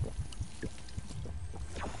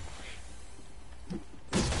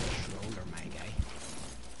 Shoulder, my guy.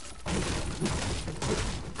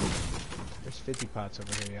 There's 50 pots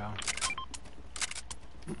over here, y'all.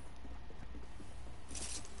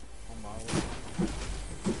 On my way.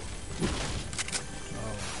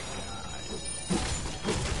 Oh my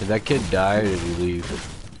god. Did that kid die or did he leave?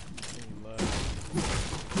 He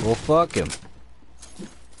left. Well, fuck him.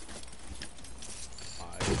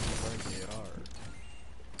 I didn't break the yard.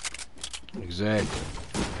 Exactly.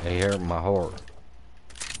 He hurt my heart.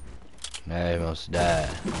 Now he must die.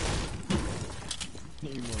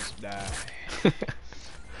 He must die. Yeah.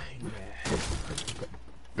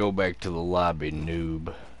 Go back to the lobby,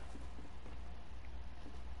 noob.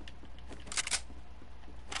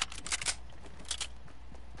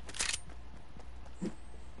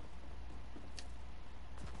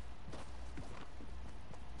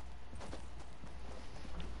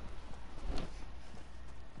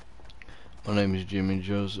 My name is Jimmy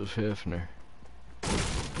Joseph Hefner.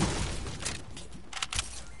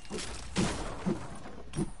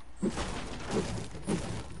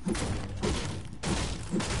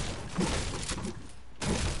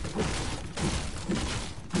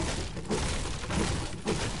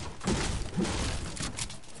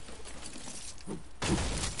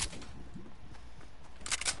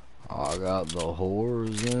 got the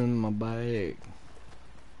whores in my bag.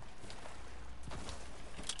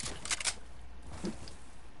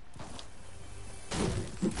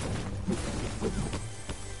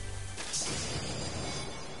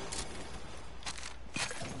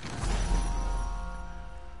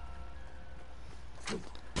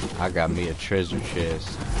 I got me a treasure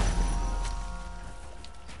chest.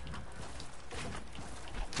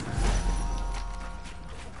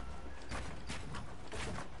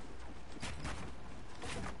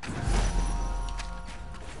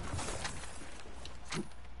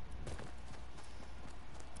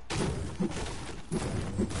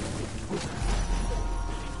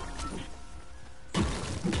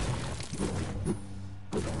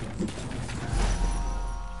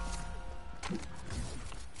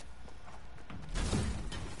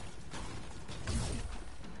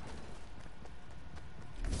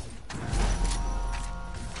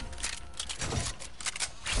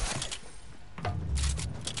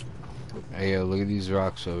 Hey, yo, look at these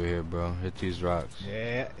rocks over here, bro. Hit these rocks.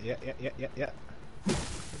 Yeah.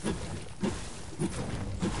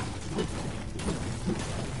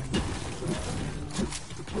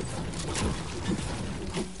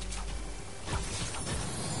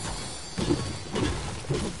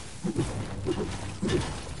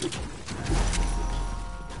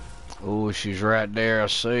 Oh, she's right there. I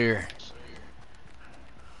see her.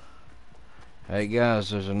 Hey, guys,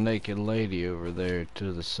 there's a naked lady over there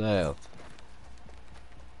to the south.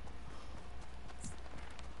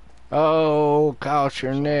 Oh, caught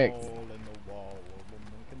your neck. Hole in the wall, a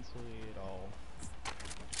woman can see it all.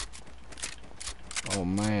 Oh,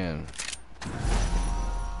 man.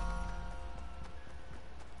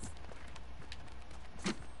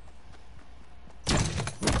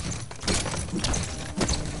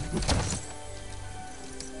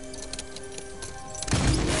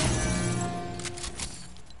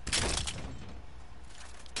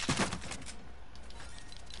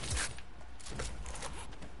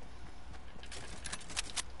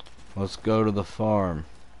 Let's go to the farm.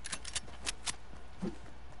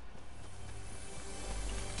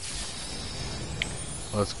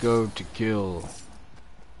 Let's go to kill.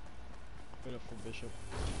 Put up for Bishop.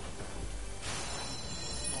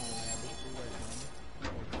 Come on, man, Bishop, we waiting on you.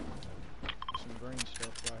 There's some green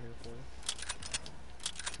stuff right here for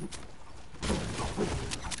you.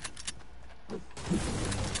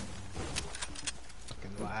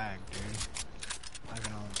 Fucking lag, dude.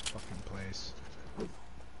 Lagging all over the fucking place.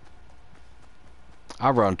 I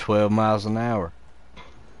run 12 miles an hour.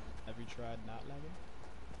 Have you tried not lagging?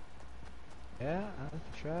 Yeah,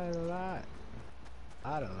 I've tried a lot.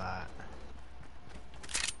 A lot.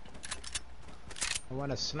 I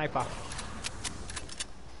want a sniper.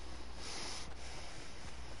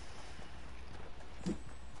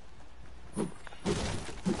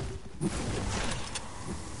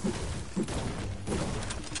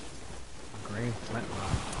 Green flintlock.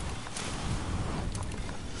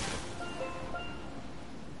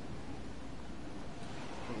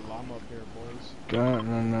 Put a llama up here, boys. God,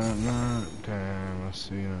 no. Damn, I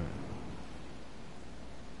see that.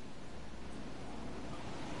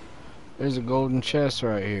 There's a golden chest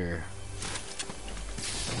right here.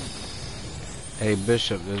 Hey,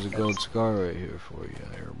 Bishop, there's a gold scar right here for you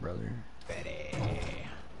there, brother. Betty. Hey,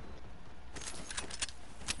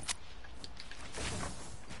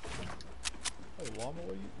 llama,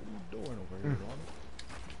 what are you doing over here, llama?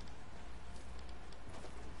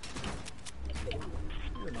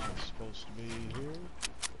 You're not supposed to be here.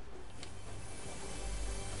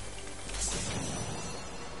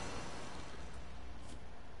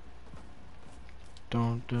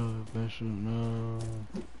 Don't do it, Bishop, no.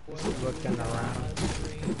 Just looking around.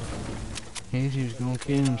 He's just gonna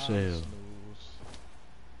kill himself.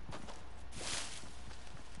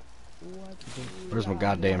 Where's my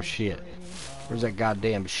goddamn shit? Where's that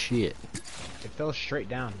goddamn shit? It fell straight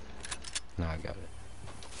down. No, I got it.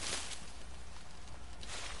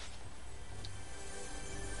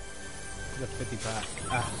 The 50 pack.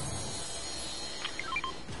 Ah.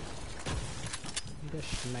 Need a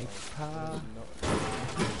sniper.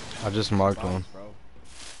 I just marked one. Bro.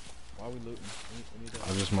 Why are we looting? We need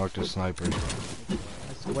I just marked a sniper.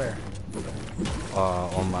 That's where?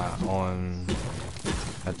 On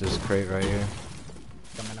at this crate right here.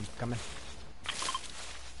 I'm coming.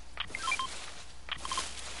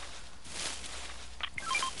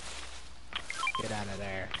 Get out of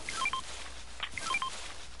there.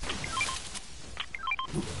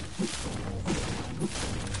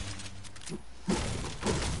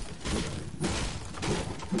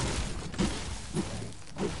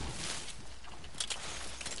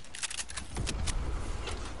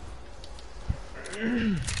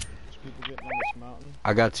 There's people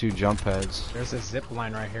I got 2 jump pads. There's a zip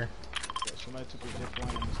line right here. Yeah, somebody took a zip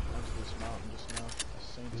line onto this mountain just now.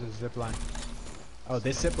 Same There's a thing. zip line. Oh,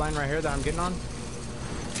 this zip line right here that I'm getting on?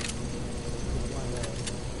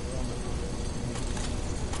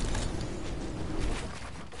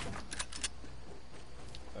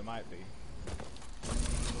 It might be.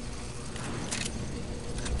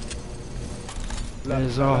 Look,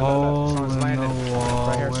 There's look, a look, look, hole someone's in landed. the wall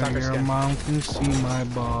Right here, where soccer your skin. mom can see my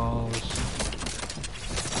balls.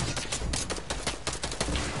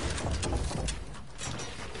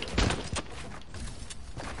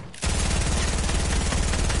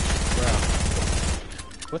 Bro.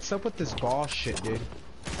 What's up with this ball shit, dude?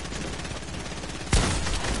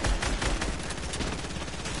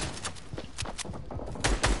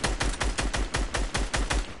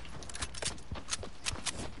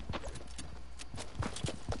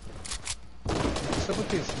 What's up with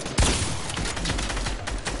these?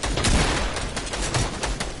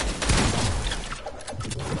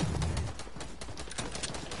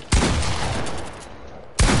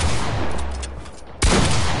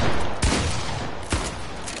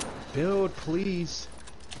 Build, please.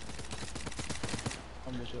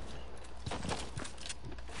 I'm with you.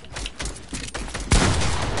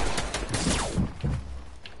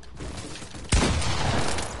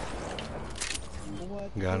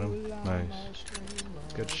 Got him. Nice.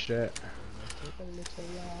 Good shit.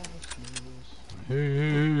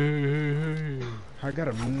 I got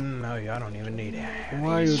a. No, I don't even need it.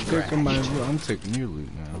 Why are you taking my loot? I'm taking your loot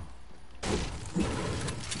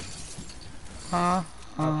now.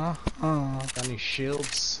 Got any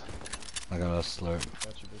shields? I got a slurp.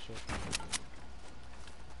 Got you, Bishop.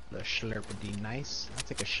 The slurp would be nice. I'll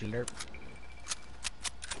take a slurp.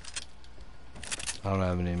 I don't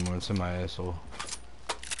have any more. It's in my asshole.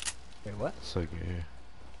 Wait, what? It's like here.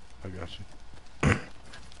 I got you.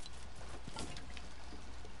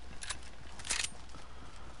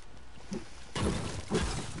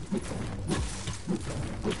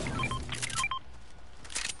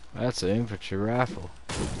 That's an infantry rifle.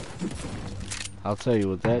 I'll tell you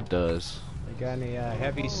what that does. You got any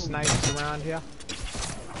heavy snipes around here?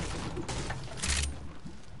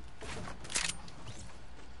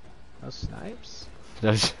 No snipes?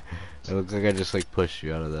 It looks like I just like pushed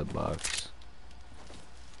you out of that box.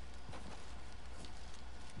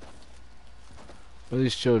 Where are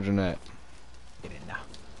these children at? Get in now.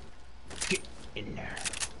 Get in there.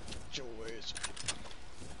 Joys.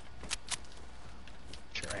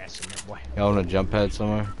 Get your ass in there, boy. Y'all on a jump pad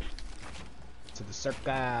somewhere? To the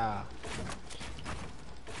circle.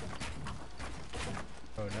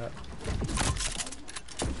 Hold up.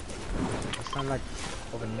 It's not like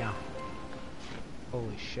over now.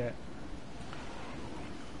 Holy shit.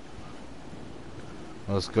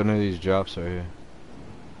 Let's go to these drops right here.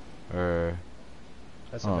 Or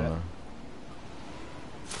That's I a don't bet. know.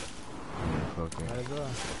 Yeah, fuck it. Might as well.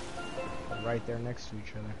 They're right there next to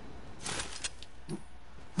each other.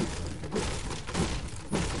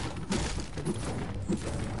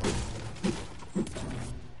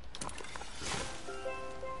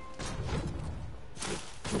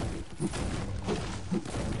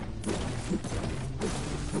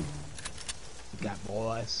 Got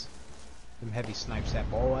boys. Them heavy snipes at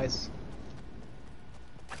boys.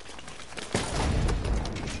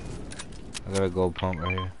 I got a gold pump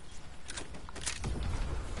right here.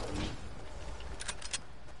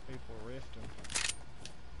 People rifting.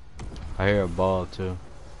 I hear a ball too.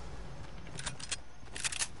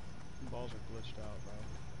 Balls are glitched out, bro.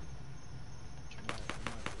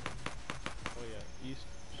 Oh yeah, east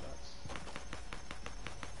shots.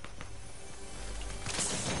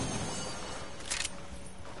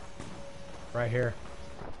 Right here.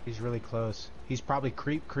 He's really close. He's probably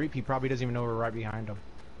creep. He probably doesn't even know we're right behind him.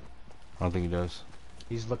 I don't think he does.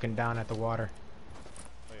 He's looking down at the water.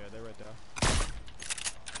 Oh yeah, they're right there.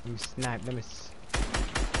 Let me snipe. Let me.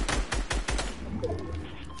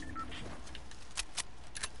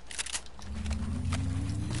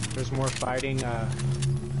 There's more fighting.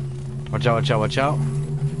 Watch out, watch out, watch out.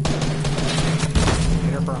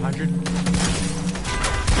 Hit her for 100.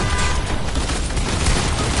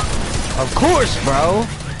 Of course, bro.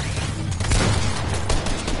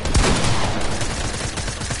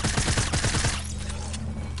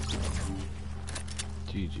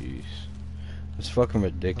 GG's. It's fucking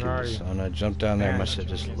ridiculous. Where are you? When I jump down there, Man, my shit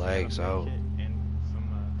just lags out.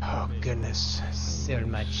 Oh goodness, so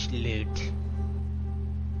much loot.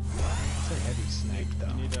 It's a heavy snipe You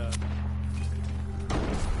though. need a.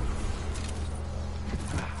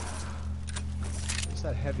 What's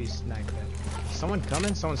that heavy snipe then? Someone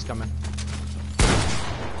coming? Someone's coming.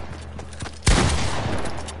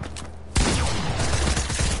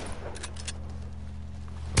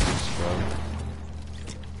 bro.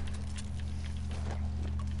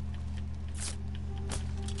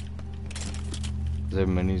 Is there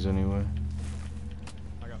minis anywhere?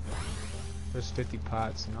 I got 50. There's 50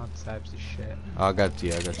 pots and all types of shit. Oh, I got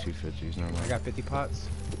 250s. Never I mind. got 50 pots.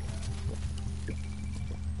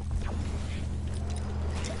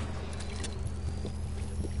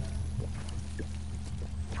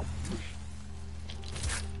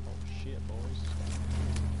 Oh shit, boys.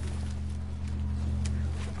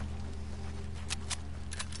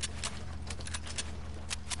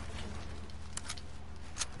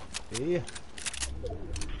 Yeah.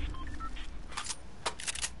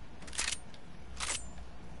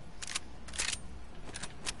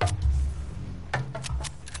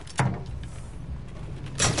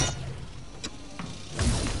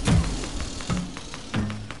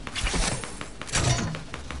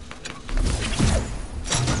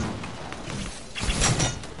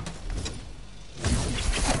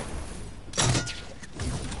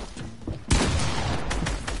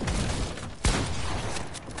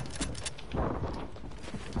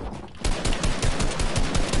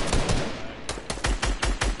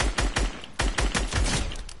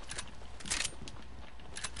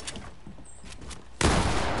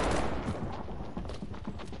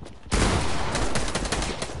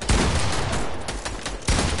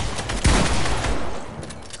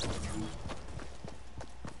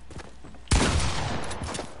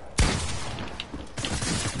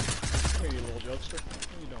 Hey, you little jokester.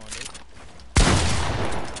 What you doing, dude?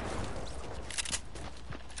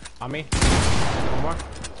 On me. One more.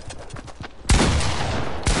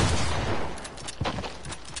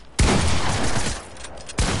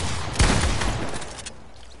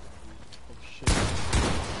 Oh shit.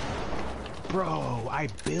 Bro, I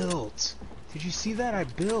built. Did you see that? I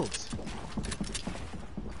built.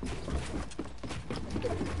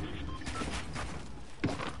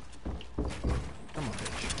 Come on,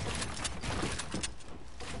 bitch.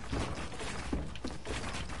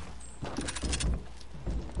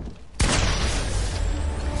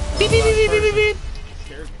 Scared me.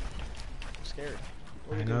 I'm scared.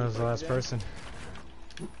 What do I we do? know We it was the break last it down? person.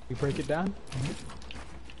 You break it down?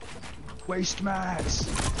 Waste max.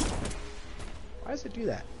 Why does it do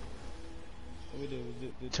that? What do we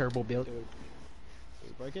do? Turbo build. Do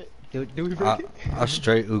we break it? Do we break it? I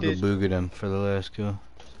straight ooga Did- booga'd him for the last kill.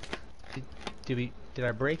 Did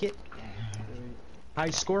I break it? High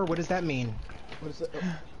score? What does that mean? What is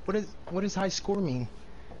that? What does high score mean?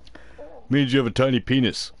 Means you have a tiny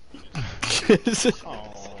penis.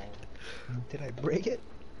 Oh. Did I break it?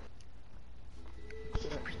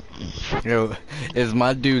 Yo, is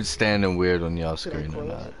my dude standing weird on y'all Did I screen or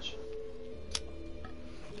not? clutch?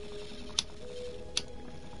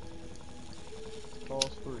 Calls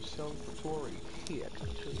for a celebratory hit to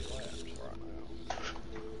your laps right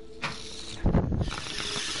now.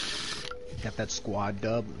 Got that squad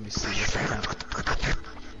dub. Let me see what's that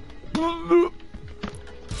count.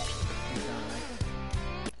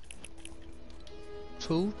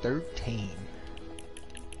 213.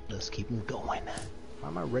 Let's keep them going. Why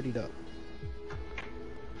am I readied up?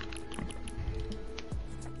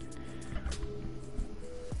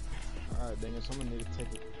 Alright, dang it, someone need to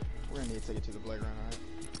take it. We're gonna need to take it to the playground,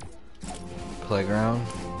 alright? Playground?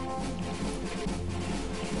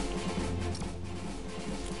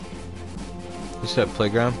 You said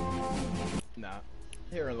playground? Nah.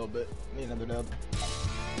 Here in a little bit. Need another dub.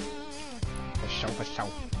 For sure, for sure.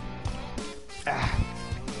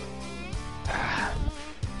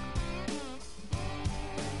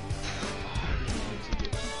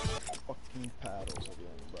 Fucking paddles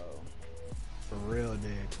again, bro. For real,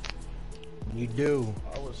 dude. You do.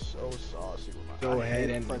 I was so saucy with my. Go I ahead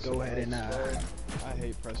hate and- pressing go ahead and, X, bro. I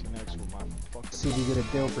hate pressing X with my fucking. See if you get a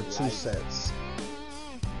deal for 2 Life. sets.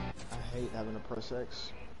 I hate having to press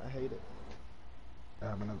X. I hate it.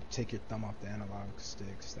 I'm gonna take your thumb off the analog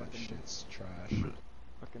sticks. That shit's trash.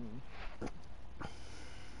 Fucking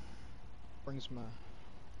brings my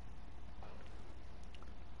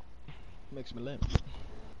makes me limp.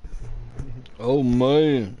 Oh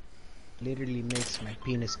man. Literally makes my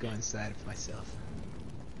penis go inside of myself.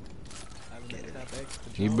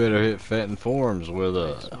 You better hit Fenton Forums where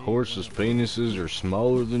the horses' penises are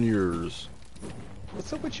smaller than yours.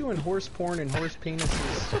 What's up with you and horse porn and horse penises?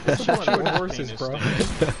 What's up with you and horses, bro?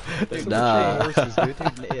 What's up with you and Nah. horses, dude?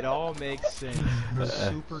 Dude, it all makes sense. The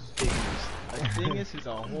super dingus. A dingus is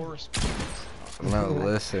a horse penis. No,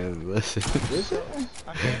 listen. I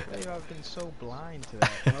can't believe I've been so blind to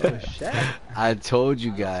that. Oh shit. I told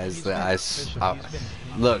you guys that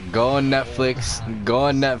look, go on Netflix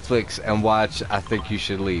and watch I Think You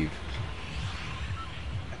Should Leave.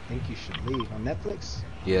 I think you should leave on Netflix.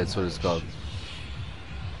 Yeah, that's what it's called.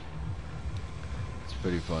 It's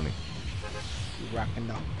pretty funny. Rockin'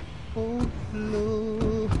 the whole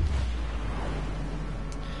low.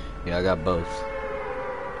 Yeah, I got both.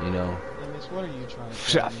 You know. Dennis, what are you trying to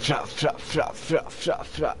Flop, tell me? flop, flop, flop, flop, flop,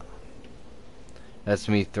 flop. That's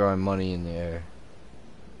me throwing money in the air.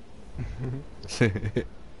 You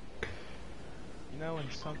know,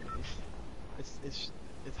 and some it's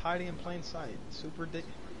hiding in plain sight. Super dick.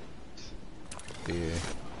 Yeah. Yep.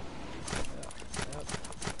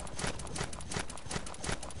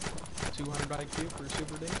 200 IQ for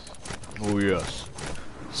super dicks. Oh yes.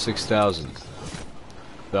 6,000.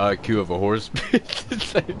 The IQ of a horse.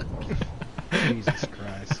 Jesus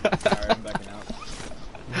Christ. Alright, I'm backing out.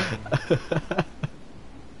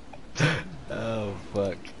 Oh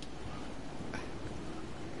fuck.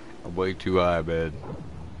 I'm way too high, man.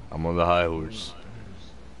 I'm on the high horse.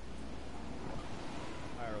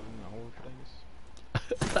 Higher than the horse things.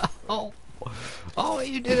 Oh. Oh,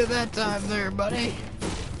 you did it that time there, buddy.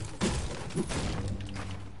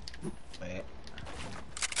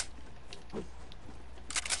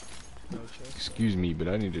 No chest. Excuse me, but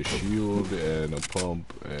I need a shield and a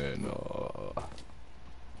pump and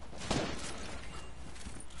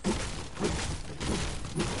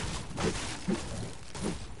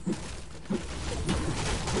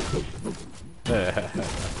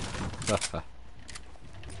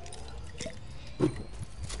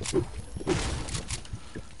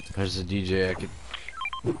There's the DJ I could.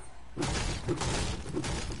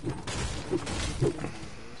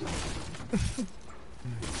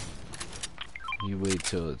 You wait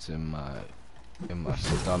till it's in my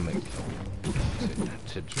stomach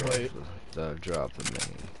to drop the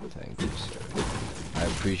main. Thank you, sir. I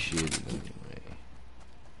appreciate it anyway.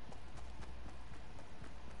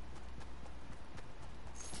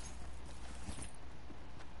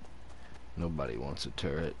 Nobody wants a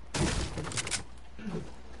turret. I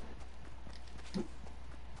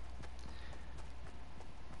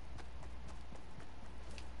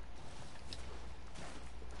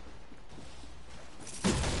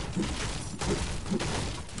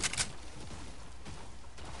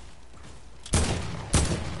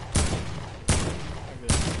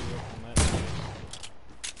guess we look on that chest.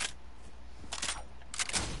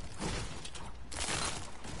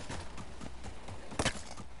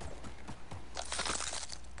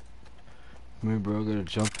 Come here, bro. I got a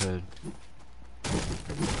jump head.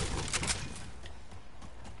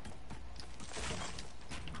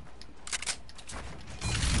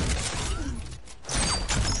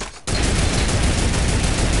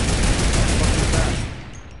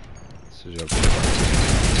 It's a jump head.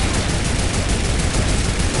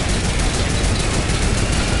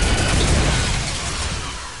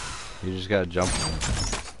 You just gotta jump on it.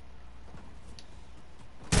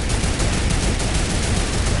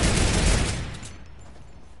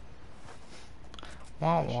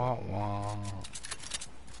 Wah, wah, wah.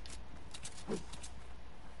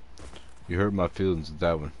 You hurt my feelings with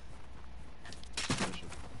that one.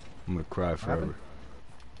 I'm gonna cry forever.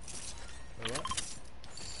 Wait, what?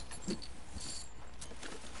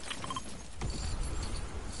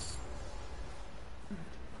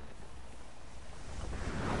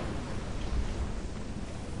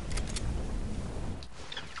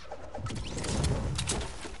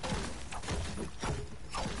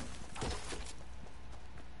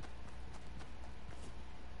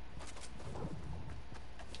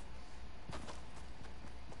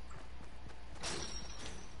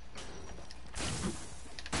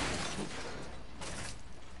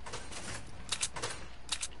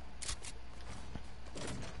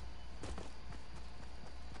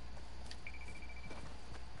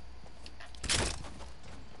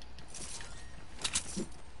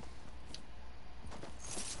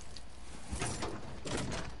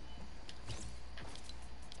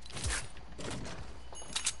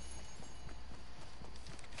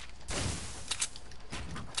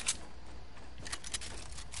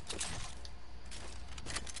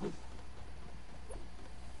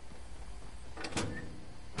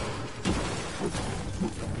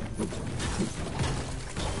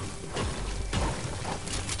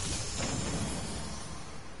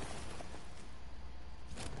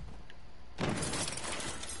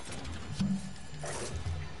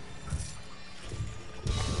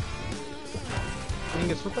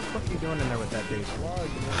 Dingus, what the fuck are you doing in there with that base? Why are you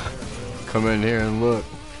in there, bro? Come in here and look.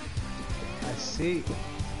 I see.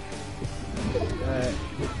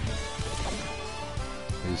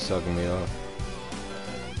 He's sucking me off.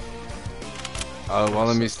 Oh, well,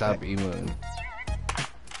 let me stop emoting.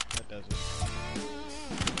 That does it.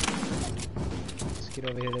 Let's get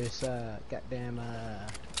over here to this goddamn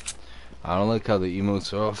I don't like how the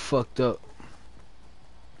emotes are all fucked up.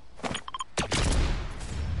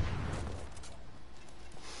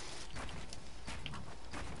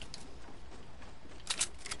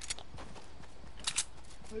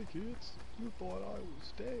 Hey kids, you thought I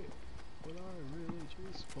was dead, but I really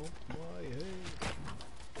just bumped my head.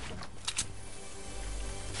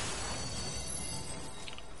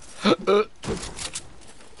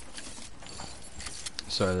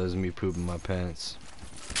 Sorry, that was me pooping my pants.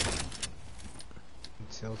 I'm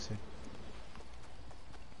tilted.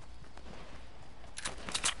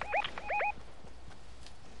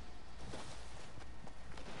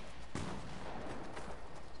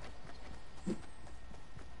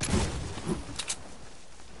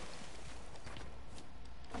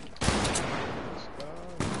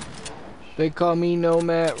 They call me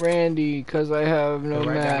Nomad Randy because I have no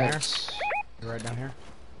They're right down here. mats. You're right down here.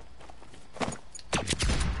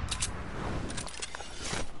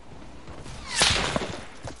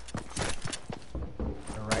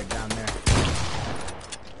 They're right down there.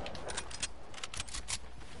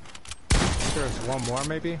 There's one more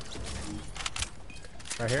maybe.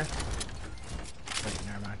 Right here. Wait,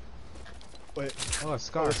 never mind. Wait, Oh, a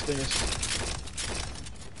scar. let's finish.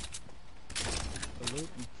 The loot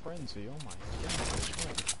and frenzy, oh my god.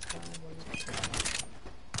 Which one?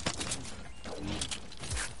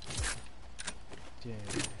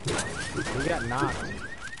 Yeah. We got knocked.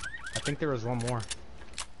 I think there was one more.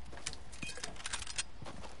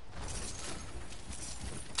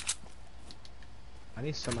 I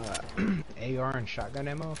need some AR and shotgun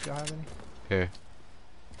ammo if y'all have any. Here.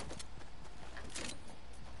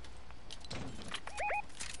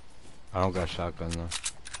 I don't got shotgun though.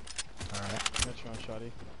 Alright. Got you on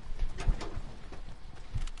shoddy.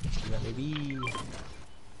 Yeah, baby.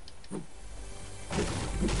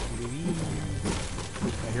 Baby.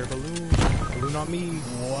 I hear balloon. Balloon on me.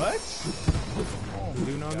 What? Oh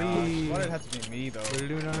Balloon on me. Why did it have to be me though?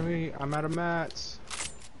 Balloon on me. I'm out of mats.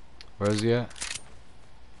 Where's he at?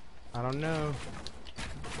 I don't know.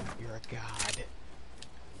 You're a god.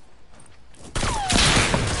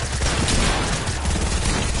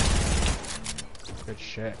 Good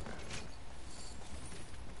shit.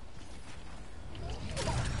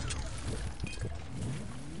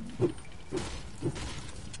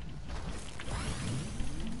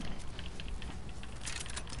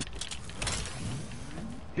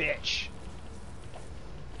 Bitch.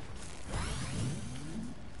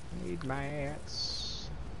 Need mats.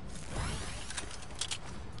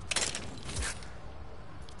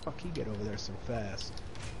 Fuck, he get over there so fast.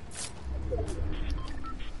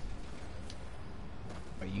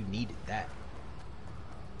 Oh, you needed that.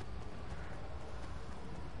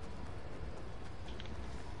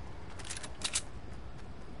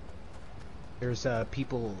 There's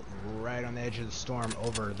people right on the edge of the storm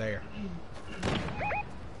over there.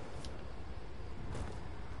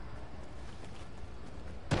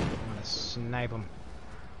 I'm gonna snipe them.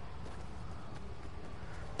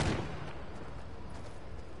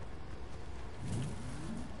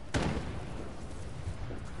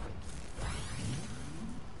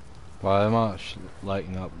 Why am I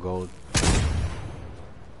lighting up gold?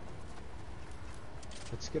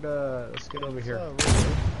 Let's get over here.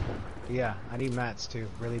 Yeah, I need mats too,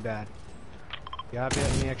 really bad. You have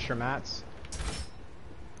any extra mats?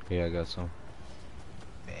 Yeah, I got some.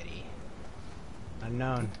 Betty.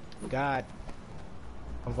 Unknown. God.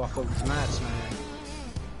 Come walk over to mats, man.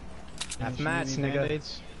 Half mats, nigga.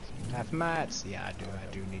 Band-Aids? Half mats. Yeah, I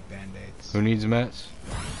do need band-aids. Who needs mats?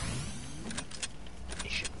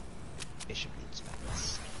 Bishop. Bishop needs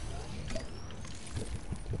mats.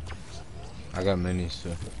 I got minis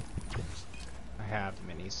too. I have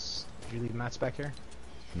minis. Did you leave mats back here?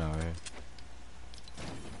 No, right here.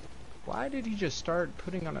 Why did he just start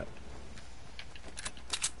putting on a...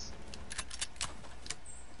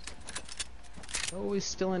 Always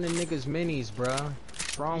stealing a nigga's minis, bruh.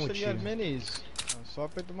 What's wrong You with said you? you had minis. So I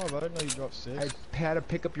picked them up. I didn't know you dropped 6. I had to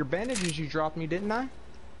pick up your bandages you dropped me, didn't I?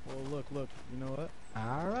 Well, look. You know what?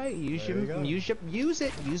 Alright, use There you go. use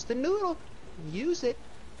it. Use the noodle. Use it.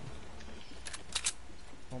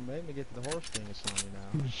 Don't make me get the horse penis on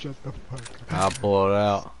you now. Shut the fuck up. I'll pull it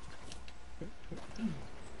out.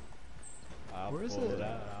 I'll Where is pull it?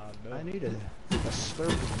 out. I'll I do it. need a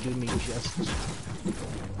slurp to do me justice.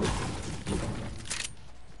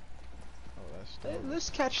 Oh, that's still Let's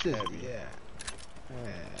catch this. heavy. Yeah.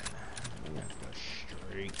 I'm gonna go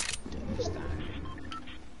straight to this time.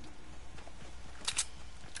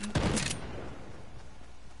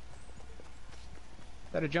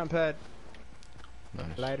 Got a jump pad.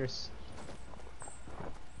 Nice. Lighters.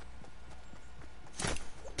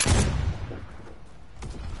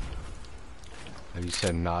 you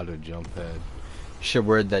said not a jump pad. You should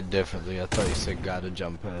word that differently. I thought you said got a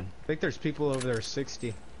jump pad. I think there's people over there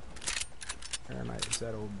 60. Or am I, is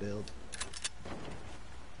that old build?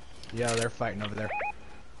 Yeah, they're fighting over there.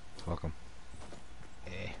 Fuck 'em.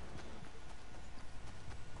 Eh.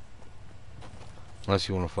 Unless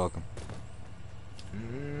you want to fuck 'em.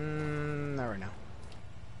 Not right now.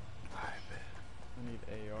 I need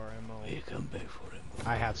AR ammo. You come back for them.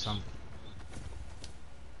 I have some.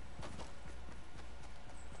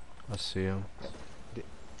 I see him.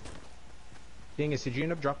 Dingus, did you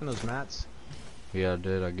end up dropping those mats? Yeah, I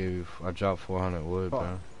did. I dropped 400 wood,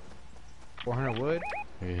 bro. 400 wood?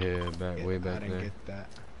 Yeah, way back I didn't there. get that.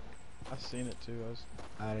 I seen it too.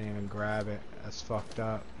 I didn't even grab it. That's fucked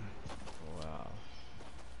up. Wow.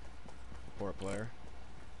 Support player.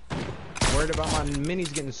 Worried about my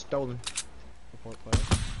minis getting stolen. Support player.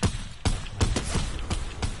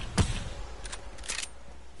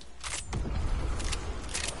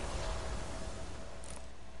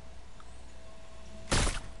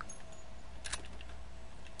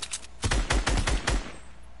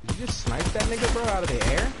 Did you just snipe that nigga, bro, out of the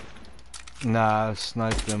air? Nah, I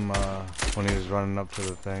sniped him when he was running up to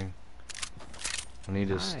the thing. I need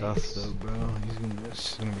his stuff Nice. though, bro. He's gonna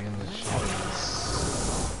be in this shit.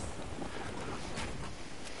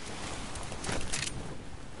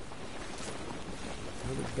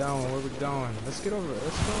 Where we going? Where we going? Let's go over here.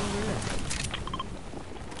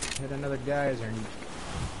 Hit another geyser.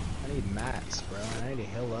 I need mats, bro. I need to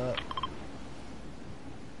heal up.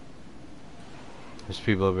 There's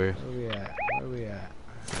people over here. Where we at? Where we at?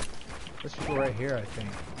 There's people right here, I think.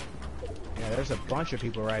 Yeah, there's a bunch of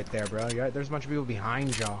people right there, bro. There's a bunch of people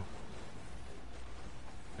behind y'all.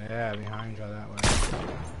 Yeah, behind y'all that way.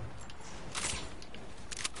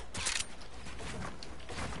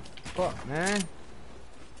 Fuck, man.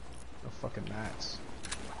 No fucking mats.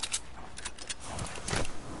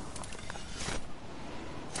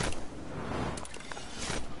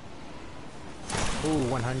 Ooh,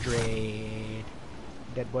 100.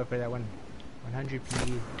 Dead boy for that one. 100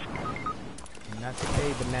 P. Not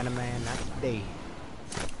today, Banana Man. Not today.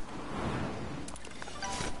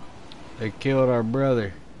 They killed our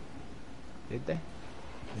brother. Did they?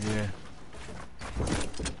 Yeah.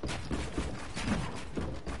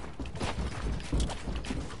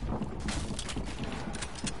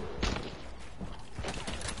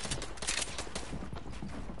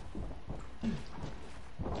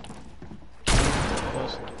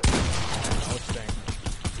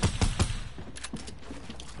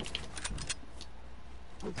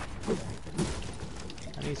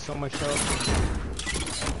 I need so much help.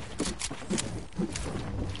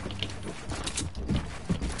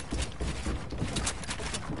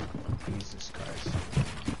 Jesus Christ.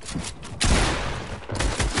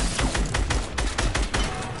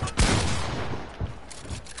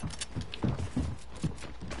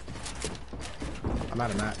 I'm out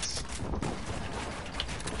of mats.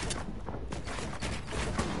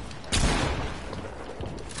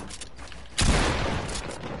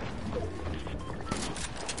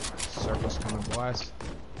 Circle's coming, boys.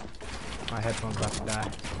 My headphone's about to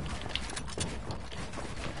die.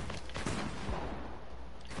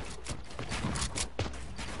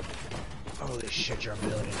 Holy shit, you're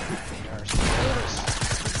building. You're so close.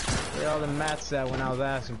 Where are all the mats that when I was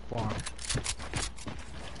asking for them?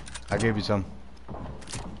 I gave you some.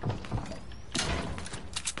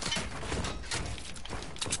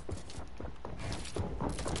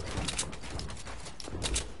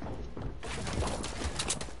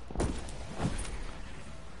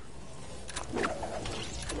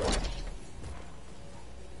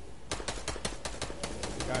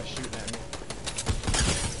 Guy's shooting at me.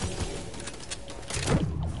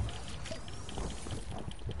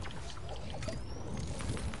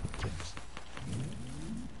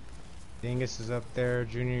 Dingus is up there.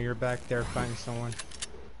 Junior, you're back there fighting someone.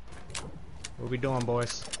 What we doing,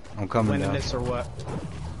 boys? I'm coming Winning down. this or what?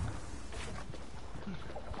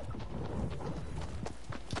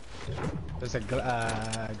 There's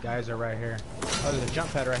a geyser right here. Oh, there's a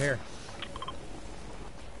jump pad right here.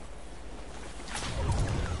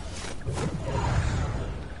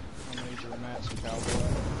 I'm gonna need your mats, cowboy.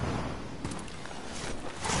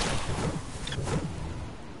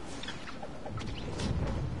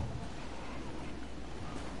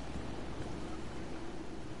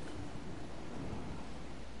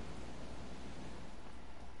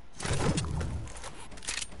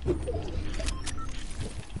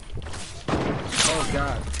 Oh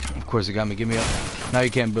god. Of course, it got me. Give me up. Now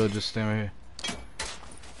you can't build. Just stand right here.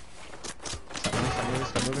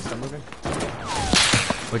 Stop moving, stop moving.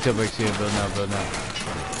 Wait till I see it. Build now. Build now.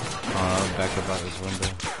 Back up out this window.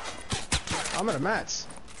 I'm out of mats.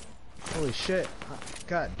 Holy shit.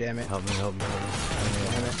 God damn it. Help me, help me, help me.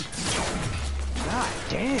 Damn it. God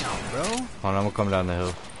damn, bro. Hold on, I'm gonna come down the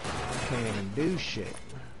hill. I can't even do shit.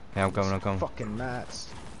 Yeah, I'm coming, I'm coming. Fucking mats.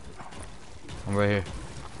 I'm right here.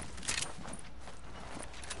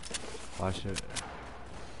 Watch it.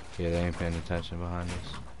 Yeah, they ain't paying attention behind us.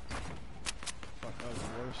 Fuck, that was the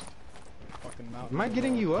worst. Fucking mountain. Am I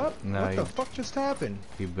getting you up? No, What you- the fuck just happened?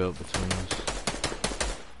 He built between us.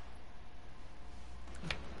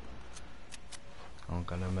 I don't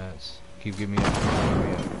got no mats. Keep giving me up. Keep giving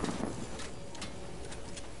me up.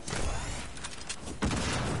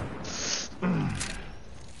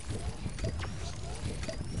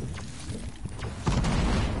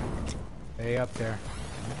 Hey, up there.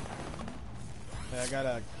 Yeah, I got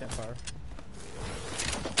a campfire.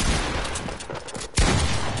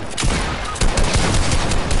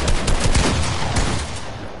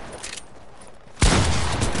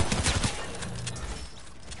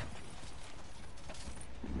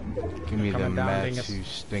 Give me the Coming down, mats, dingus. you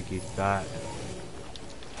stinky thought.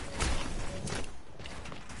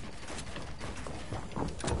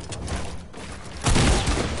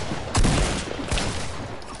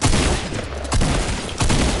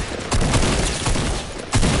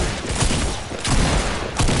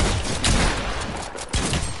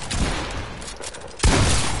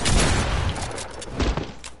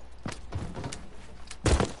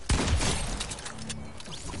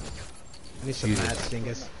 I need some Jesus. mats,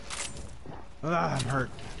 dingus. Ah, I'm hurt.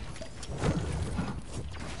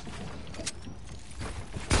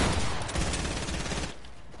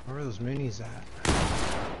 Where are those minis at?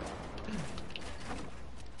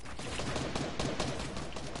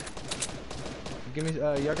 Give me,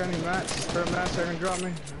 y'all got any mats? Spare mats that can drop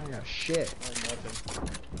me? I got shit. I have nothing.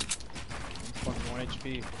 I'm fucking 1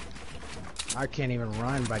 HP. I can't even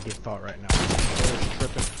run by default right now. I'm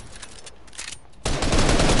tripping.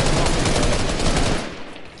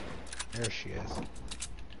 There she is.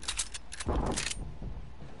 Oh,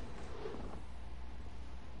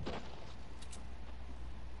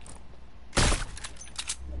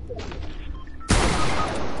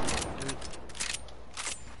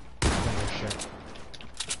 shit.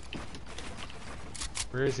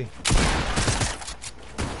 Where is he?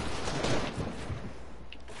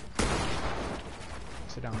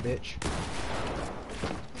 Sit down, bitch.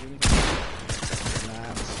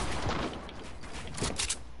 Mats.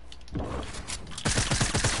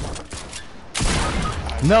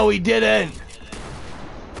 No, he didn't!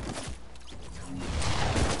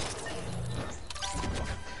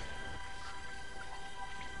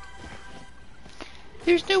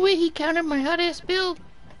 There's no way he countered my hot ass build.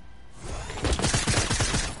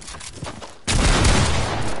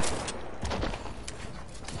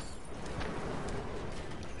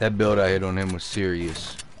 That build I hit on him was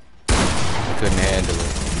serious. I couldn't handle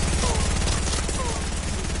it.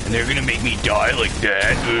 And they're gonna make me die like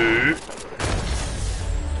that.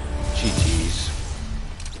 GG's.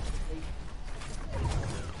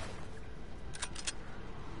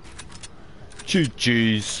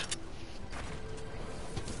 GG's.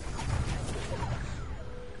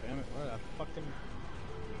 Damn it, what a fucking...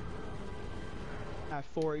 I have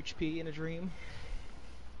 4 HP in a dream.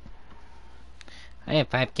 I have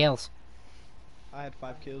 5 kills. I had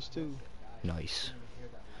 5 kills too. Nice.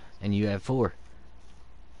 And you have 4.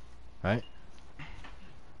 Right?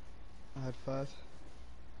 I had 5.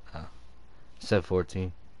 Said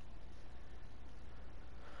 14.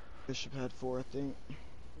 Bishop had 4, I think.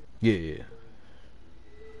 Yeah.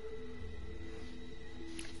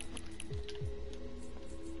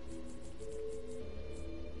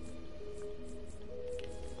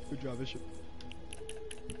 Good job, Bishop.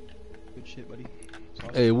 Good shit, buddy. It's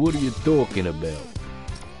awesome. Hey, what are you talking about?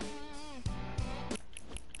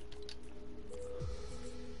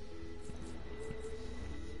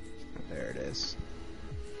 There it is.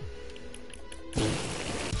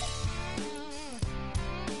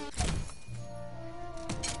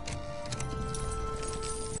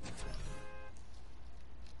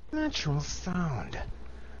 Natural sound.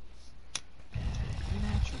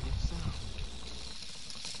 Natural sound.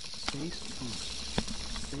 Based on...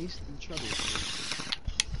 Based in trouble.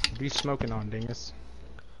 What are you smoking on, dingus?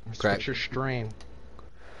 Crack. What's your strain?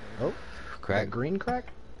 Oh, Crack. that green crack?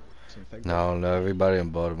 Some fake No, everybody in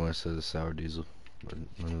Baltimore says it's sour diesel. But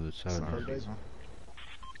none of the sour Sour diesel. diesel.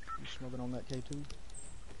 You smoking on that K2?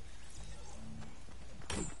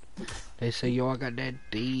 They say, yo, I got that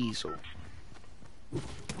diesel. You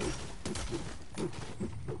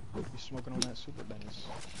smoking on that Super Dennis?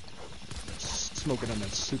 Smoking on that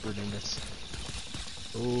super dingus.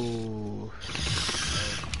 Ooh.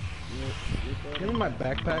 Give me my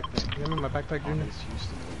backpack. Give me my backpack, Junior. It's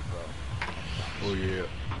Houston, bro. Oh yeah.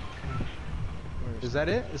 Is that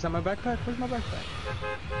it? Is that my backpack? Where's my backpack?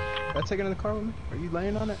 Did I take it in the car with me? Are you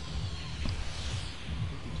laying on it?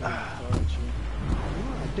 You No,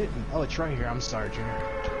 I didn't. Oh, it's right here. I'm sorry, Junior.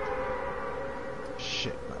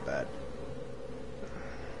 Shit, my bad.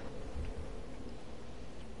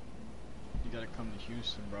 gotta come to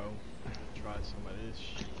Houston, bro. Try some of this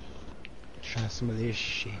shit. Try some of this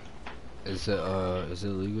shit. Is it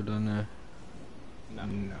legal down there? No.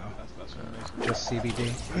 That's what makes it. Just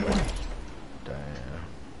CBD. Damn.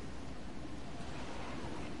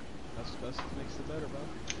 That's what makes it better,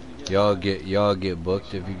 bro. Y'all get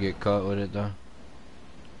booked if you get caught with it though?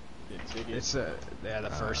 It's the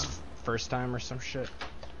first time or some shit.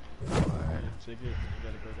 Alright. Ticket, you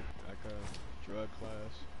gotta go to like a drug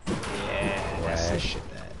class. Yeah, that's the Right. shit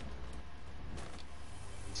that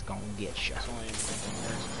it's gonna get you. It's only in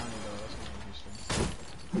Harrison County though, that's not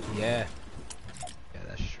in Houston. Yeah. Yeah,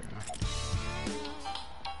 that's true.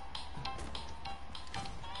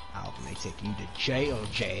 I'll may take you to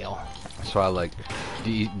jail. So I like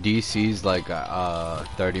DC's like a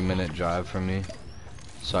 30-minute drive from me,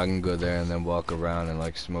 so I can go there and then walk around and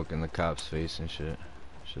like smoke in the cops' face and shit.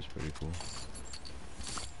 It's just pretty cool.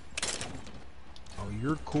 Oh,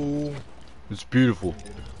 you're cool. It's beautiful.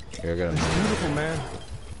 Here, I gotta It's beautiful, man.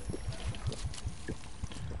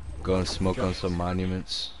 go and smoke on some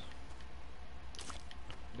monuments.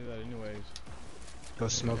 Do that anyways. Go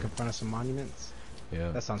smoke in front of some monuments.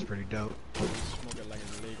 Yeah. That sounds pretty dope. Smoke it like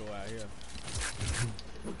it's illegal out here.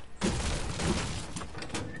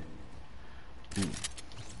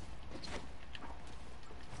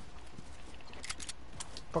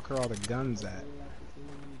 Fuck are all the guns at?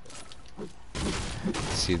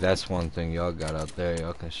 See, that's one thing y'all got out there.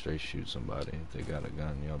 Y'all can straight shoot somebody if they got a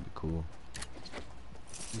gun. Y'all be cool.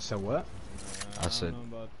 You said what? I said- don't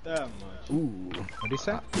know about that much. Ooh. What'd he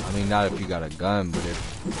say? I mean, not if you got a gun, but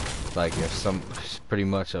if pretty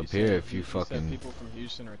much up here, if you said fucking. people from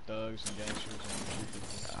Houston are thugs and gangsters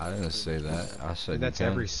and I didn't say that. I said That's you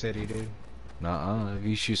can. every city, dude. Nuh-uh. If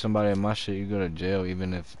you shoot somebody in my shit, you go to jail,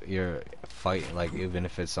 even if you're fighting, like even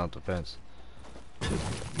if it's self-defense.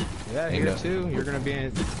 Yeah, Ain't here no- too. You're gonna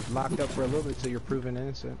be locked up for a little bit till you're proven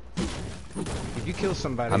innocent. If you kill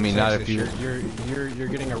somebody, I mean, in not Texas, if you're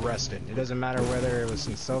getting arrested. It doesn't matter whether it was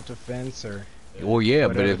in self-defense or. Well, yeah,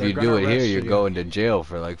 but Whatever, if they're you gonna do it here, arrest you're you. going to jail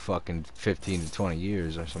for like fucking 15 to 20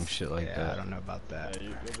 years or some shit like Yeah, that. I don't know about that. Yeah,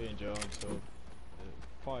 you'll be in jail until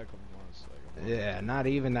probably a couple months. Like, Yeah, not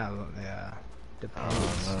even that. Yeah,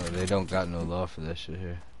 depends. No, they don't got no law for that shit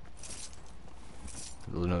here.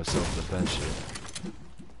 No self-defense shit.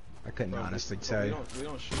 I couldn't Bro, honestly we tell you. we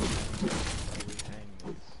don't shoot them, we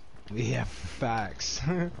hang niggas. Yeah, facts.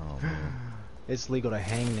 Oh man, It's legal to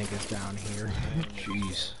hang niggas down here. Hang niggas.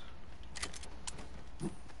 jeez.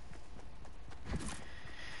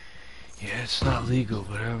 Yeah, it's not legal,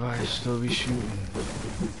 but everybody still be shooting.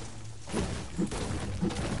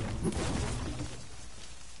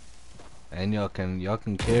 And y'all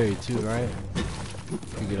can carry too, right?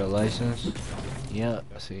 You get a license? Yeah,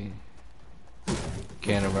 see.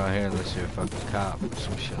 Can't around here unless you're a fucking cop or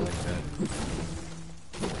some shit like that.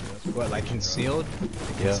 What, like concealed?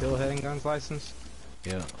 Yeah. Concealed handguns license?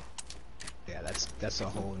 Yeah. Yeah, that's a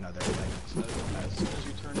whole nother thing. So as soon as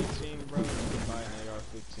you turn 18, bro, you can buy an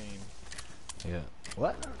AR-15. Yeah.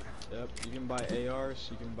 What? Yep, you can buy ARs,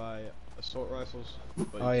 you can buy assault rifles.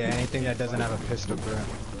 But Oh you yeah, can't- anything you that can't doesn't buy- have a pistol grip.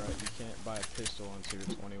 Right, you can't buy a pistol until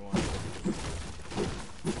you're 21.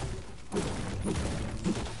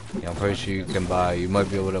 Yeah, I'm pretty sure you can buy. You might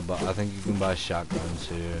be able to buy. I think you can buy shotguns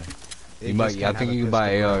here. They You might. just Yeah, I can't think have you a can buy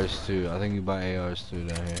pistol grip. ARs too. I think you buy ARs too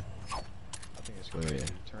down here. I think it's Oh, crazy. yeah. You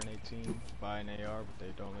turn 18, buy an AR, but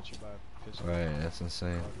they don't let you buy a pistol. Right. That's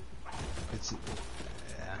insane. It's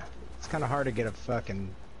yeah. It's kind of hard to get a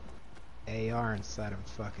fucking AR inside of a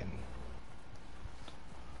fucking.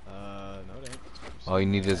 No, it ain't. All you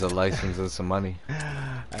need is a license and some money.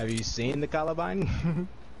 Have you seen the Columbine?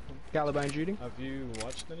 Columbine shooting? Have you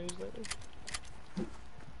watched the news lately?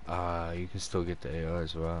 You can still get the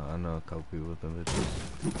ARs. Well, I know a couple people with them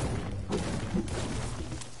bitches.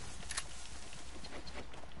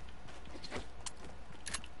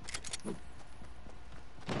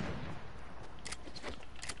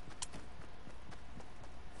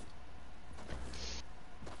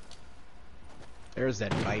 There's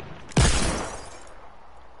that bite.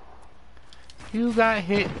 You got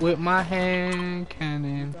hit with my hand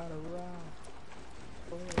cannon.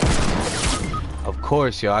 Of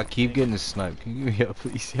course, yo. I keep getting sniped. Can you give me up,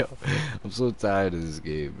 please, yo? I'm so tired of this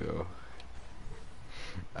game, yo.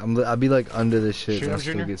 I'll be like under this shit Shoot and him, I'll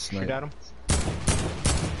still Junior. get Shoot sniped. at him.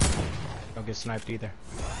 Don't get sniped either.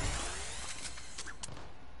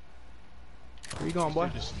 Where you going, boy?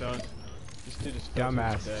 This dude just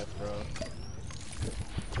Dumbass. to death, bro.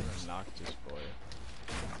 I'm gonna knock this boy.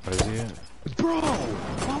 Where is he at? Bro,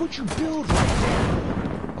 why would you build right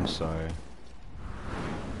there? I'm sorry.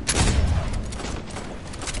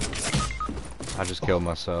 I just killed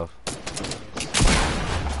myself.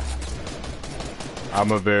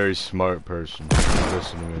 I'm a very smart person.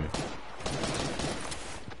 Listen to me.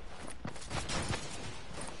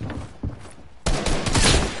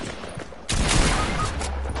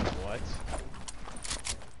 What?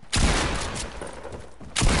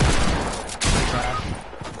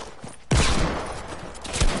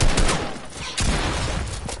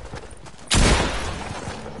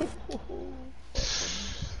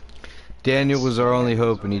 Daniel was our only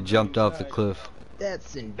hope and he jumped off the cliff.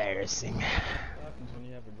 That's embarrassing. What happens when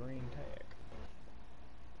you have a green tag?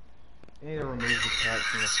 You need to remove the tag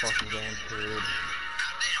from the fucking game, period.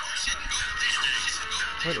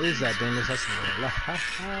 What is that, Dingus? That's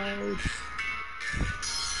loud.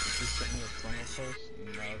 You sent me a funnel post?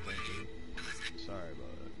 No, thank you. Sorry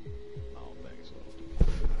about it. I don't think so.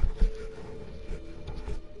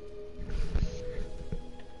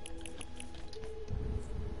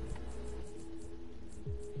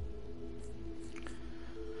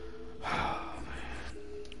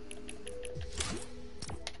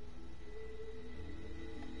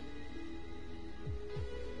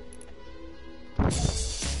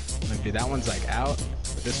 Look, dude, that one's like out,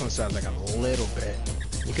 but this one sounds like a little bit.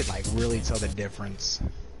 You could like really tell the difference.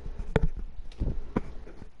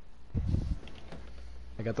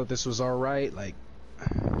 Like I thought this was alright, like,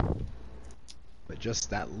 but just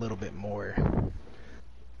that little bit more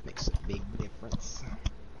makes a big difference.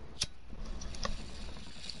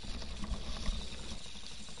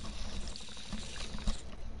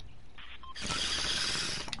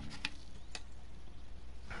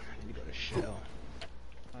 I need to go to Shell.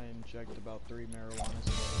 I inject about 3 marijuanas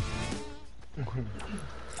a day.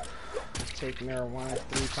 Take marijuana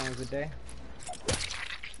 3 times a day.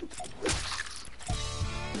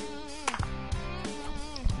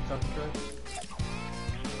 Talking straight?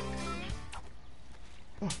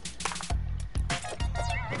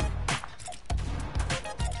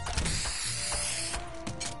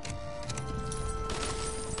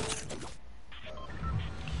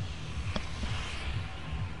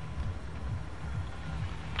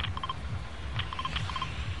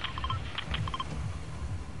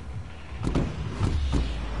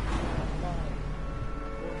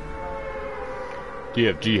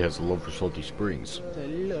 DFG has a love for Salty Springs.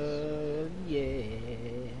 Love, yeah.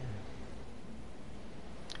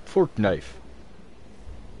 Fork knife.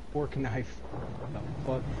 Fork knife. What the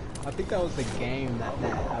fuck? I think that was the game that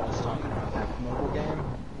I was talking about. That mobile game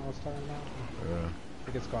I was talking about. Yeah. I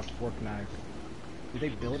think it's called Fork Knife. Did they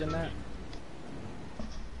build in that?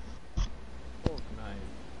 Fork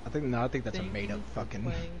knife. I think that's a made up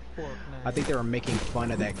fucking. I think they were making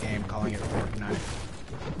fun of that game, calling it Fork Knife.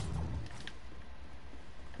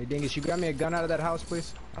 Hey Dingus, you got me a gun out of that house,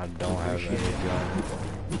 please? I don't have any gun.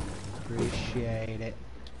 Appreciate it.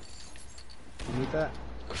 You need that?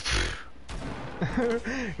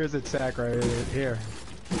 Here's a tack right here.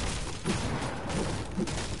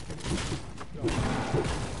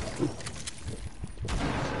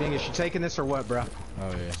 Dingus, you taking this or what, bro? Oh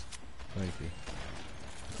yeah. Thank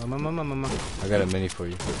you. Mama. I got a mini for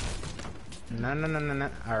you. No.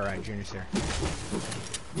 Alright, Junior's here.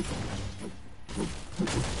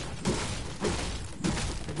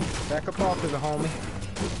 Back up off to the homie.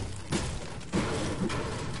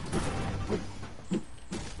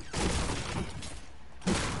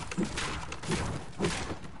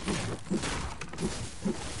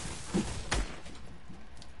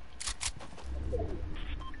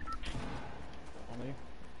 Only.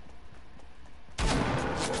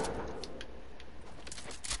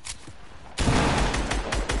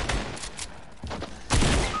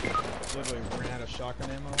 Literally ran out of shotgun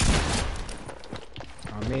ammo.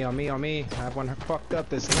 On me. I have one fucked up.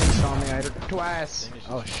 This lynch on me. I hit her twice. Then it's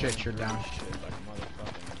Oh just shit, you're down. Shit like a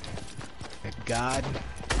motherfucking. Good God.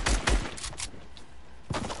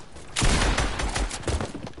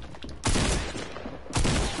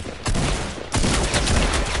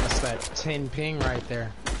 That's that 10 ping right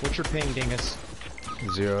there. What's your ping, Dingus?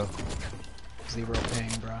 0. 0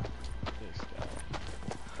 ping, bro. This guy.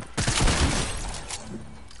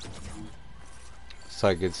 It's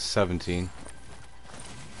like it's 17.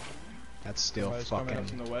 That's still Somebody's coming up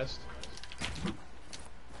fucking. from the west.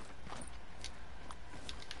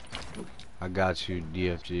 I got you,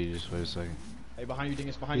 DFG. Just wait a second. Hey, behind you,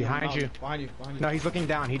 Dingus, behind Behind you. you. Behind you, behind you. No, he's looking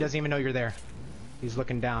down. He doesn't even know you're there. He's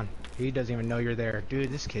looking down. He doesn't even know you're there.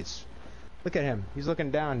 Dude, this kid's... Look at him. He's looking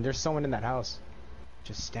down. There's someone in that house.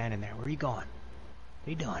 Just standing there. Where are you going? What are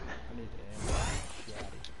you doing? I need to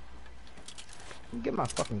ammo. Get my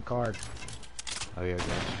fucking card. Oh yeah, guys.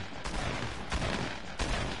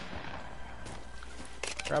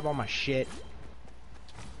 Grab all my shit.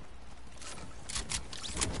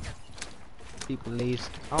 People leaves.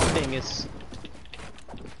 Oh, Dingus.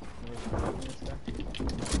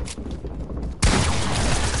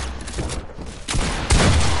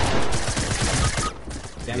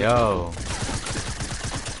 Yo.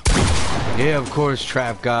 Yeah, of course,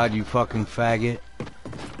 Trap God, you fucking faggot.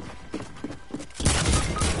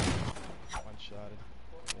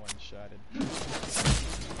 One-shotted.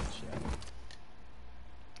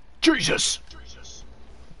 Jesus!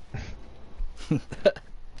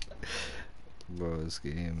 Bro, this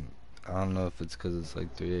game, I don't know if it's because it's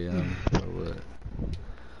like 3 a.m. or what.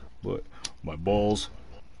 But my balls.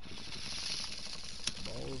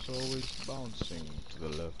 Ball's always bouncing to the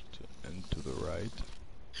left and to the right.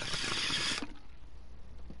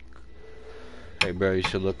 Hey, bro, you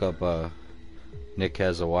should look up, Nick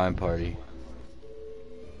Has a Wine Party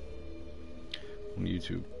on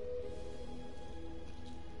YouTube.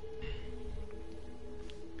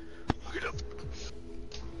 Look it up.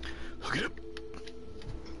 Look it up.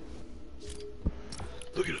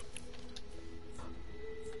 Look it up.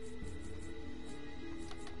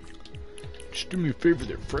 Just do me a favor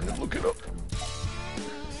there, friend, and look it up.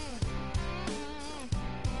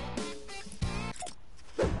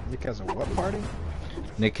 Nick has a what party?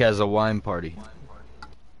 Nick Has a Wine Party.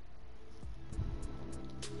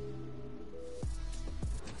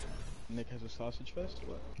 Nick has a sausage fest?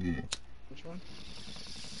 What? Yeah. Which one?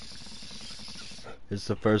 It's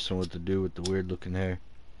the first one with the dude with the weird looking hair.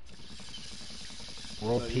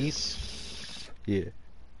 World Peace? Yeah.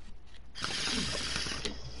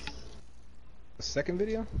 The second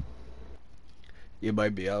video? You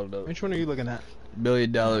might be out of Which one are you looking at? $1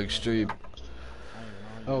 Million Extreme.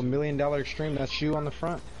 Oh, $1 Million Extreme, that's you on the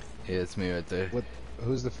front? Yeah, it's me right there. What?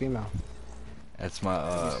 Who's the female? That's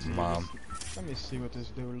my mom. Let me see what this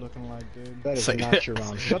dude looking like, dude. That is Like- not your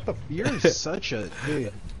mom. Shut the... You're such a...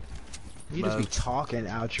 Dude. You just be talking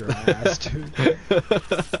out your ass, dude. This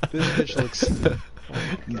bitch looks... Oh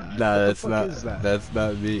my God. Nah, What that's the fuck not. is that? That's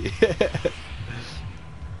not me.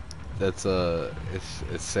 That's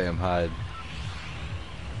it's Sam Hyde.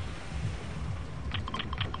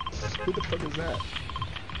 Who the fuck is that?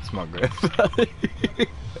 It's my grandfather.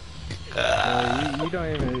 You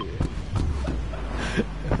don't even...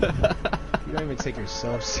 You don't even take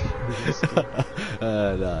yourself seriously.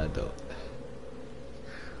 No, I don't.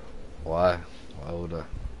 Why? Why would I?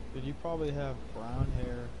 Dude, you probably have brown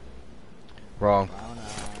hair, Wrong. brown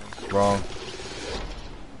eyes, Wrong.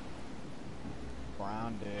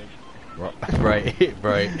 brown dick. Right.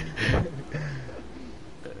 Right.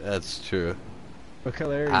 That's true. What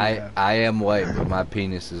color are you? I am white, but my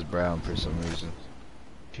penis is brown for some reason.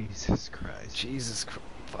 Jesus Christ. Jesus Christ.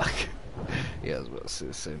 Fuck. Yeah, I was about to say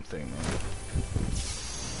the same thing, man.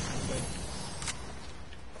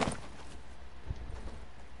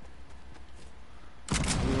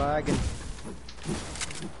 I'm lagging.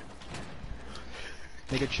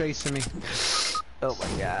 Nigga chasing me. Oh my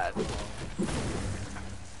god.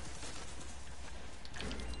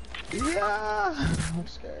 Yeah! I'm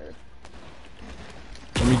scared.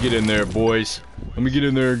 Let me get in there, boys. Let me get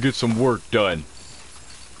in there and get some work done.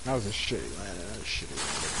 That was a shitty land. That was shitty.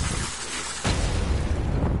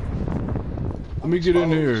 Let me get in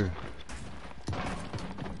here.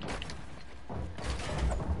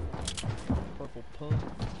 Purple pump.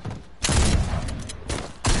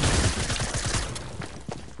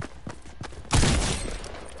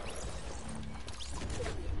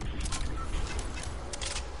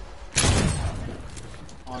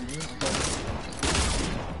 On you.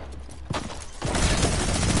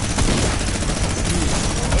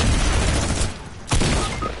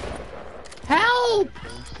 Help!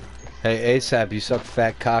 Hey, ASAP, you suck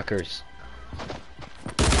fat cockers.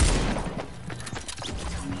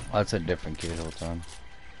 Oh, that's a different kid the whole time.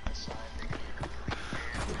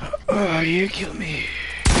 Oh, you kill me.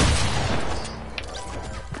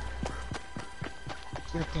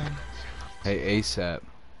 Hey, ASAP.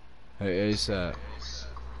 Hey, ASAP.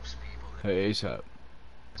 Hey, ASAP.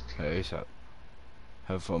 Hey, ASAP.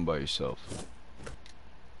 Have fun by yourself.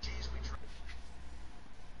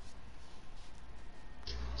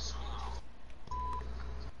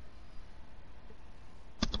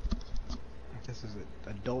 This is an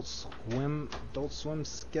Adult Swim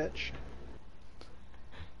sketch.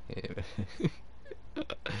 Yeah.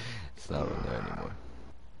 It's not on there anymore.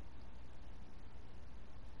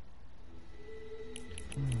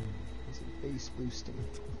 Is it base boosting?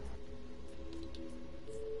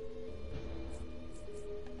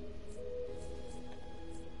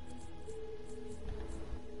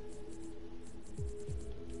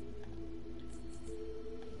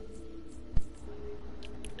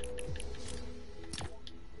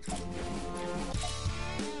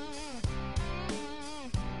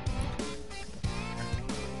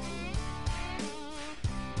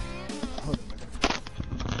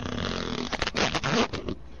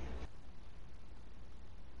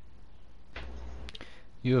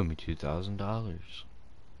 You owe me $2,000.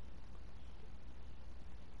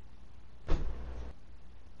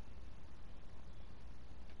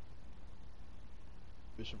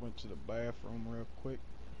 Bishop went to the bathroom real quick.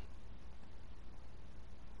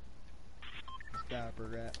 Diaper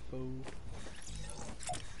rat fool.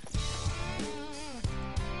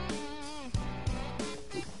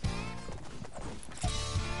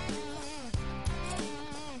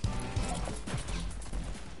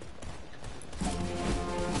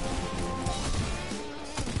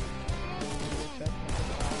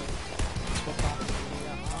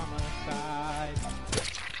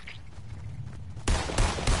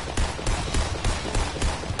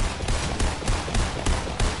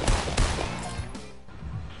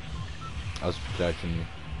 I was protecting you.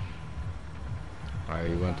 Alright,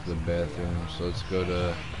 you went to the bathroom, so let's go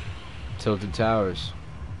to Tilted Towers.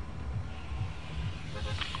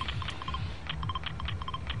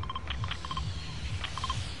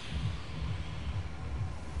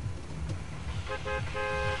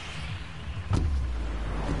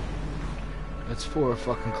 It's 4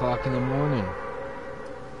 fucking o'clock in the morning.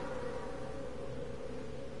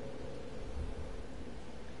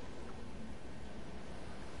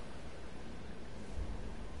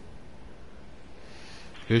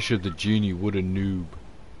 Bishop the Genie, what a noob.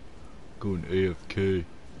 Going AFK.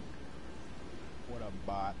 What a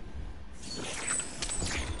bot.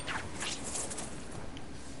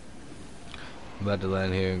 I'm about to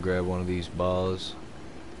land here and grab one of these balls.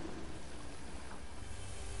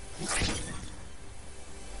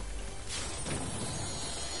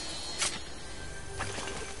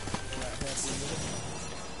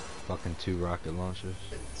 Fucking 2 rocket launchers.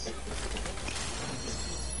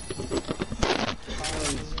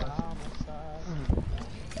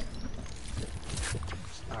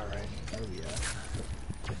 Alright, where we at?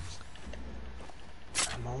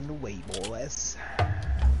 I'm on the way, boys. I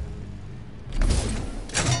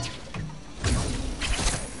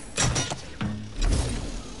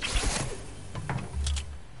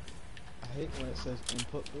hate when it says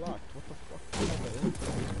input blocked. What the fuck? The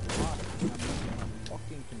input is blocked. I'm using my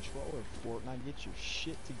fucking controller for it, and I get your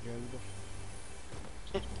shit to go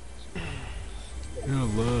to. You're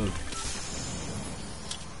love.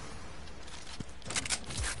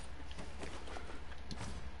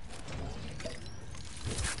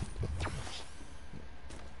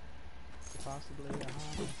 Possibly a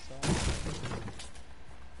homicide.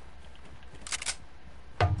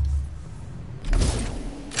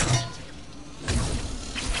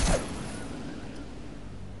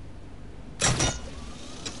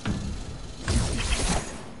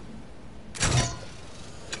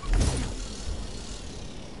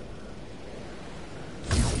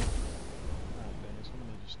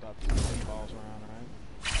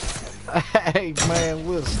 Hey man,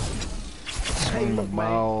 listen. Swing the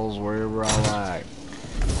balls wherever I like.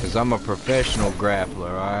 Cause I'm a professional grappler,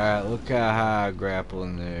 alright? Look how high I grapple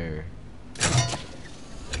in there.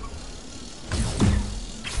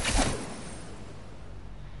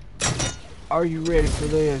 Are you ready for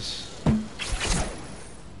this?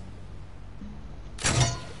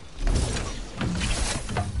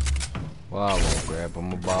 Well, I won't grab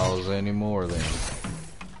my balls anymore then.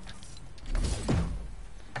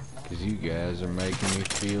 Cause you guys are making me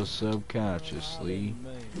feel subconsciously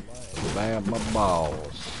about my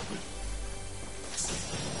balls.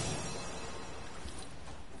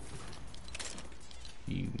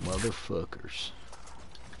 You motherfuckers.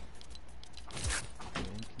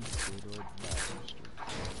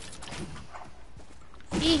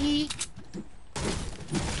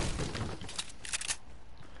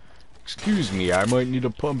 Excuse me, I might need a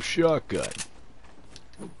pump shotgun.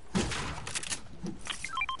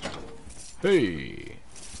 Hey,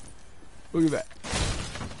 look at that.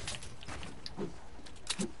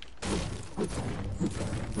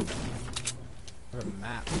 What a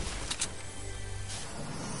map.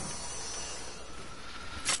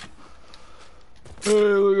 Hey,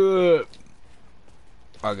 look at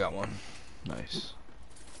that. I got one. Nice.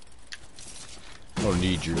 I don't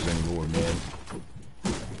need yours anymore, man.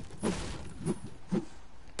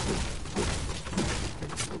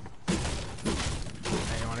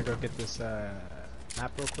 wanna go get this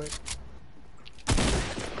map real quick?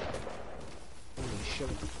 Holy shit,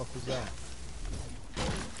 what the fuck was that?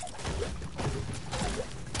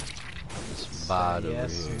 It's bad over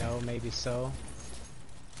Yes, here. no, maybe so.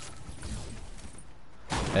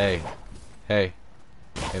 Hey, hey,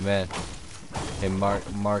 hey man, hey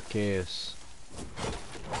Marcus.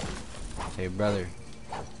 Hey brother,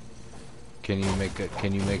 can you make a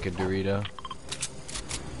Dorito?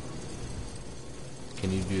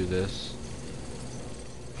 Can you do this?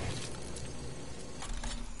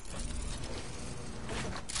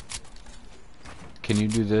 Can you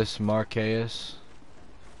do this, Marcus?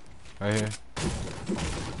 Right here.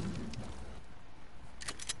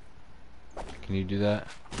 Can you do that?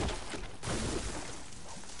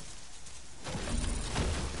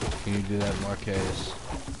 Can you do that, Marcus?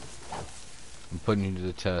 I'm putting you to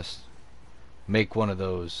the test. Make one of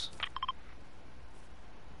those.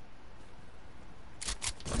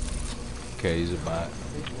 Okay, he's a bot.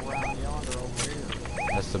 People around yonder over here.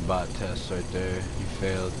 That's the bot test right there. You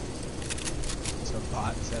failed. It's a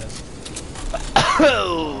bot test.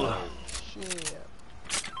 Shit.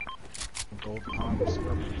 Gold comp,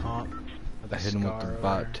 purple comp. I hit him with the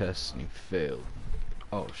bot test and he failed.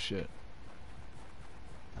 Oh shit.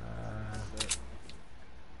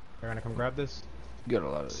 You're gonna come grab this? You got a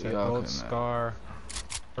lot of So y'all gold can, scar,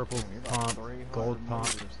 purple You're about pump, 300 gold pump.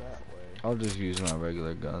 meters that way. I'll just use my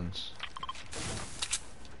regular guns.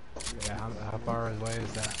 Yeah, how far away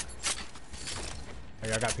is that? Oh,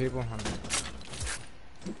 y'all got people?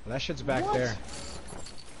 Well, that shit's back What? there.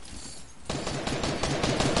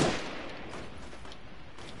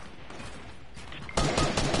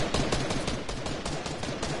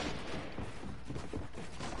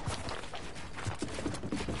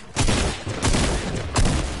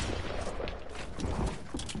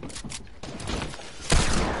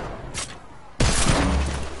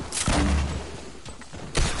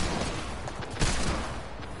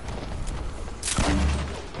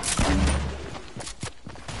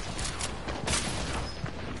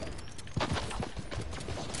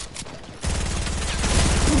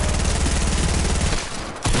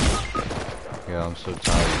 Yeah, I'm so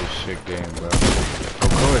tired of this shit game, bro. Of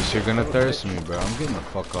course, you're gonna thirst me, bro. I'm getting the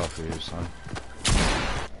fuck off of here, son.